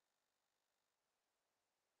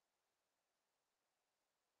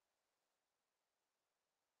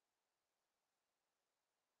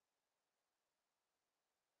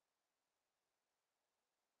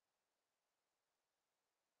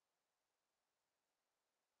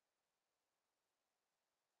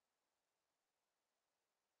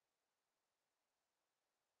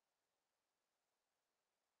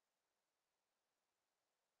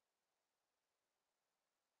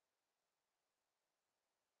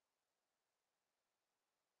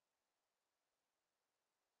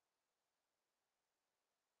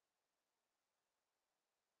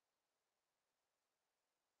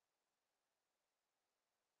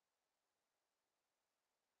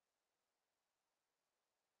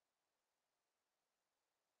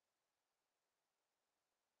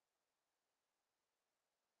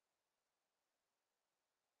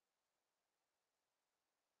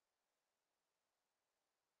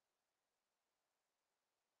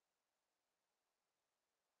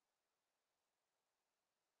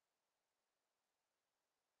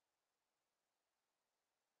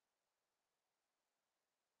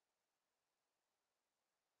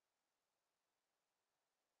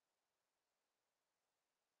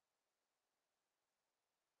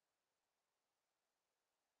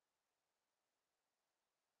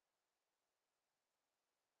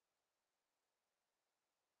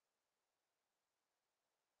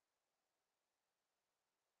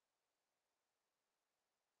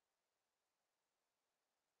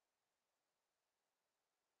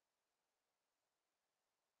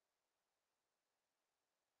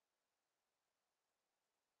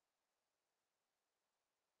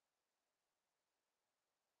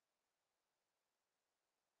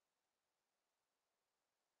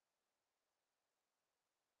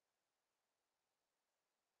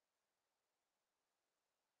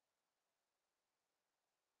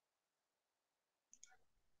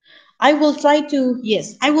 I will try to,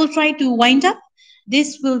 yes, I will try to wind up.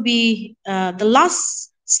 This will be the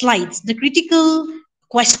last slides, the critical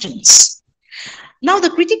questions. Now, the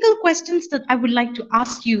critical questions that I would like to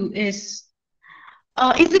ask you is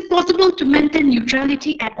it possible to maintain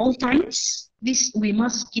neutrality at all times? This we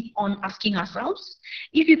must keep on asking ourselves.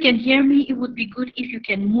 If you can hear me, it would be good if you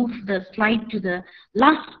can move the slide to the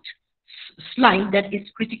last slide, that is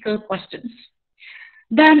critical questions.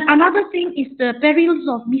 Then another thing is the perils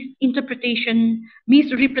of misinterpretation,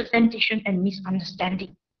 misrepresentation, and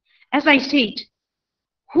misunderstanding. As I said,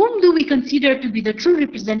 whom do we consider to be the true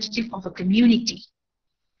representative of a community?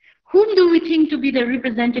 Whom do we think to be the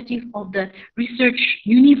representative of the research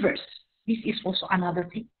universe? This is also another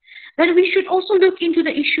thing. Then we should also look into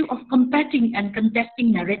the issue of combating and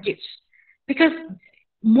contesting narratives. Because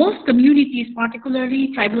most communities,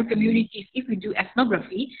 particularly tribal communities, if we do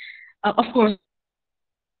ethnography, of course,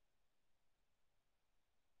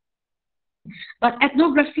 but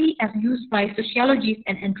ethnography as used by sociologists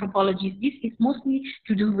and anthropologists, this is mostly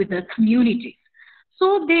to do with the communities.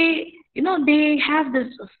 So they, they have this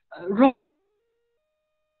role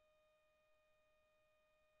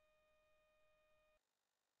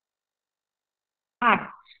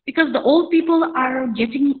because the old people are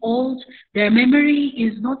getting old, their memory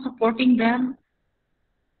is not supporting them.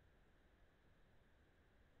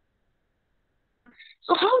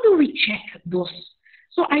 So how do we check those?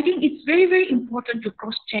 So I think it's very, very important to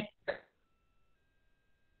cross-check.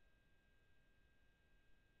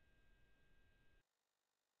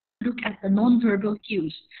 Look at the non-verbal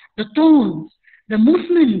cues, the tones, the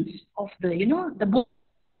movements of the,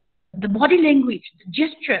 the body language, the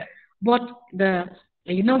gesture, both the,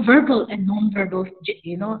 verbal and non-verbal,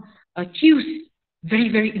 cues, very,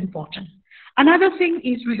 very important. Another thing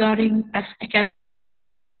is regarding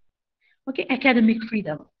academic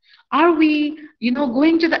freedom. Are we,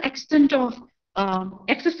 going to the extent of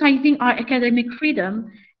exercising our academic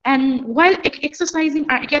freedom? And while exercising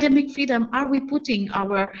our academic freedom, are we putting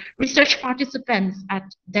our research participants at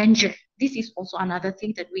danger? this is also another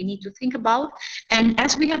thing that we need to think about. And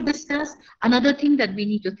as we have discussed, another thing that we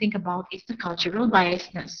need to think about is the cultural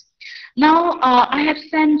biasness. Now, I have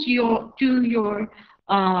sent to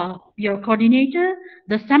your coordinator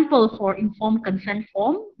the sample for informed consent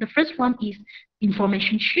form. The first one is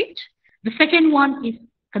information sheet. The second one is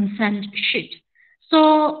consent sheet.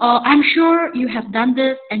 So I'm sure you have done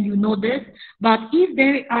this and you know this, but if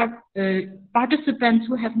there are participants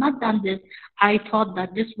who have not done this, I thought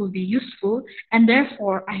that this will be useful, and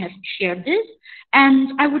therefore I have shared this.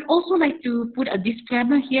 And I would also like to put a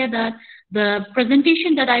disclaimer here that the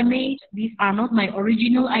presentation that I made, these are not my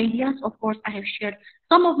original ideas. Of course, I have shared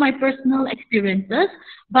some of my personal experiences,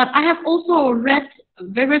 but I have also read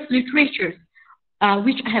various literatures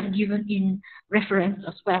which I have given in reference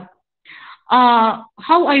as well.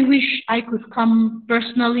 How I wish I could come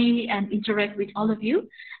personally and interact with all of you,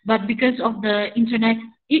 but because of the internet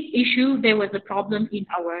issue, there was a problem in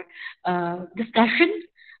our discussion.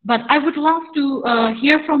 But I would love to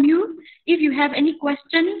hear from you. If you have any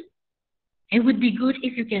questions, it would be good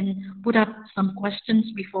if you can put up some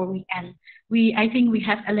questions before we end. I think we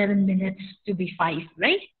have 11 minutes to be 5,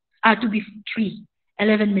 right? To be 3,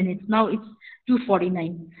 11 minutes. Now it's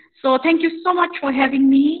 2:49. So thank you so much for having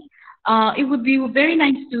me. It would be very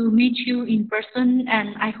nice to meet you in person,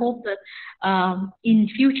 and I hope that in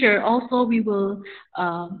future also we will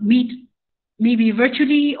meet maybe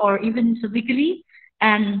virtually or even physically.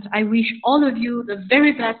 And I wish all of you the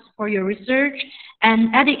very best for your research.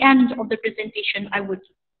 And at the end of the presentation, I would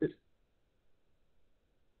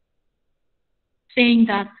saying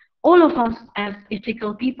that all of us as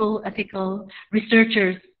ethical people, ethical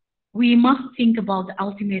researchers, we must think about the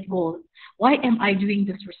ultimate goal. Why am I doing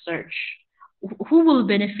this research? Who will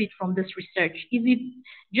benefit from this research? Is it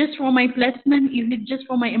just for my placement? Is it just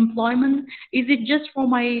for my employment? Is it just for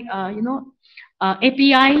my,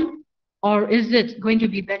 API? Or is it going to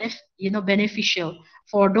be beneficial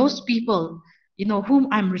for those people, whom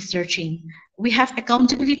I'm researching? We have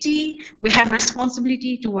accountability, we have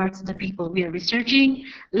responsibility towards the people we are researching.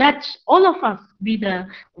 Let all of us be the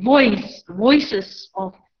voices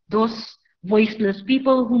of those voiceless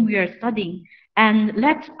people whom we are studying, and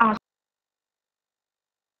let us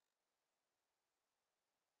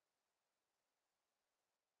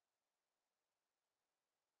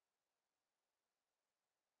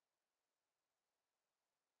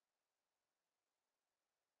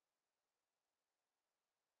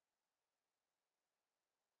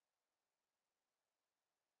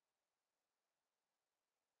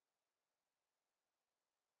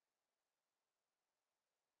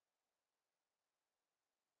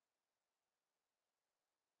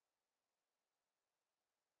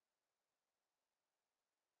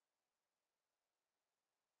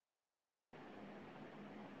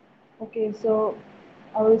Okay, so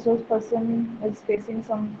our resource person is facing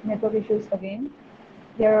some network issues again.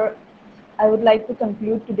 Here, I would like to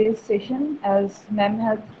conclude today's session as ma'am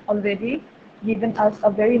has already given us a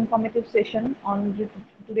very informative session on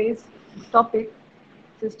today's topic.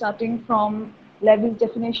 So starting from Levy's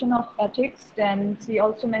definition of ethics, then she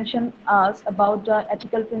also mentioned us about the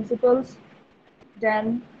ethical principles,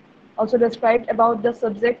 then also described about the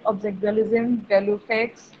subject object dualism, value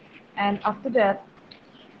facts, and after that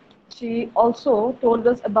she also told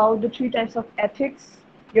us about the 3 types of ethics: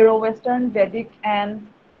 Euro-Western, Vedic, and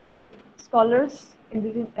scholars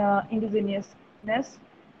indigenousness.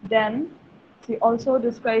 Then she also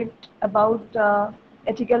described about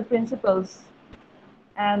ethical principles,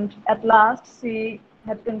 and at last she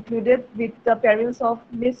had concluded with the perils of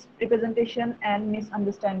misrepresentation and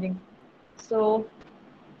misunderstanding. So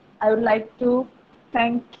I would like to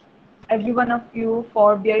thank every one of you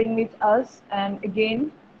for bearing with us, and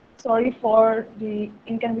again, sorry for the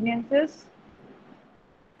inconveniences,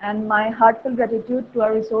 and my heartfelt gratitude to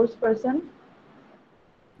our resource person,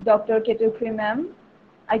 Dr. Ketoukhrieü ma'am,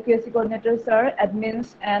 IQAC coordinator sir,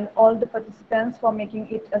 admins, and all the participants for making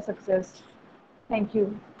it a success. Thank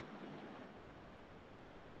you.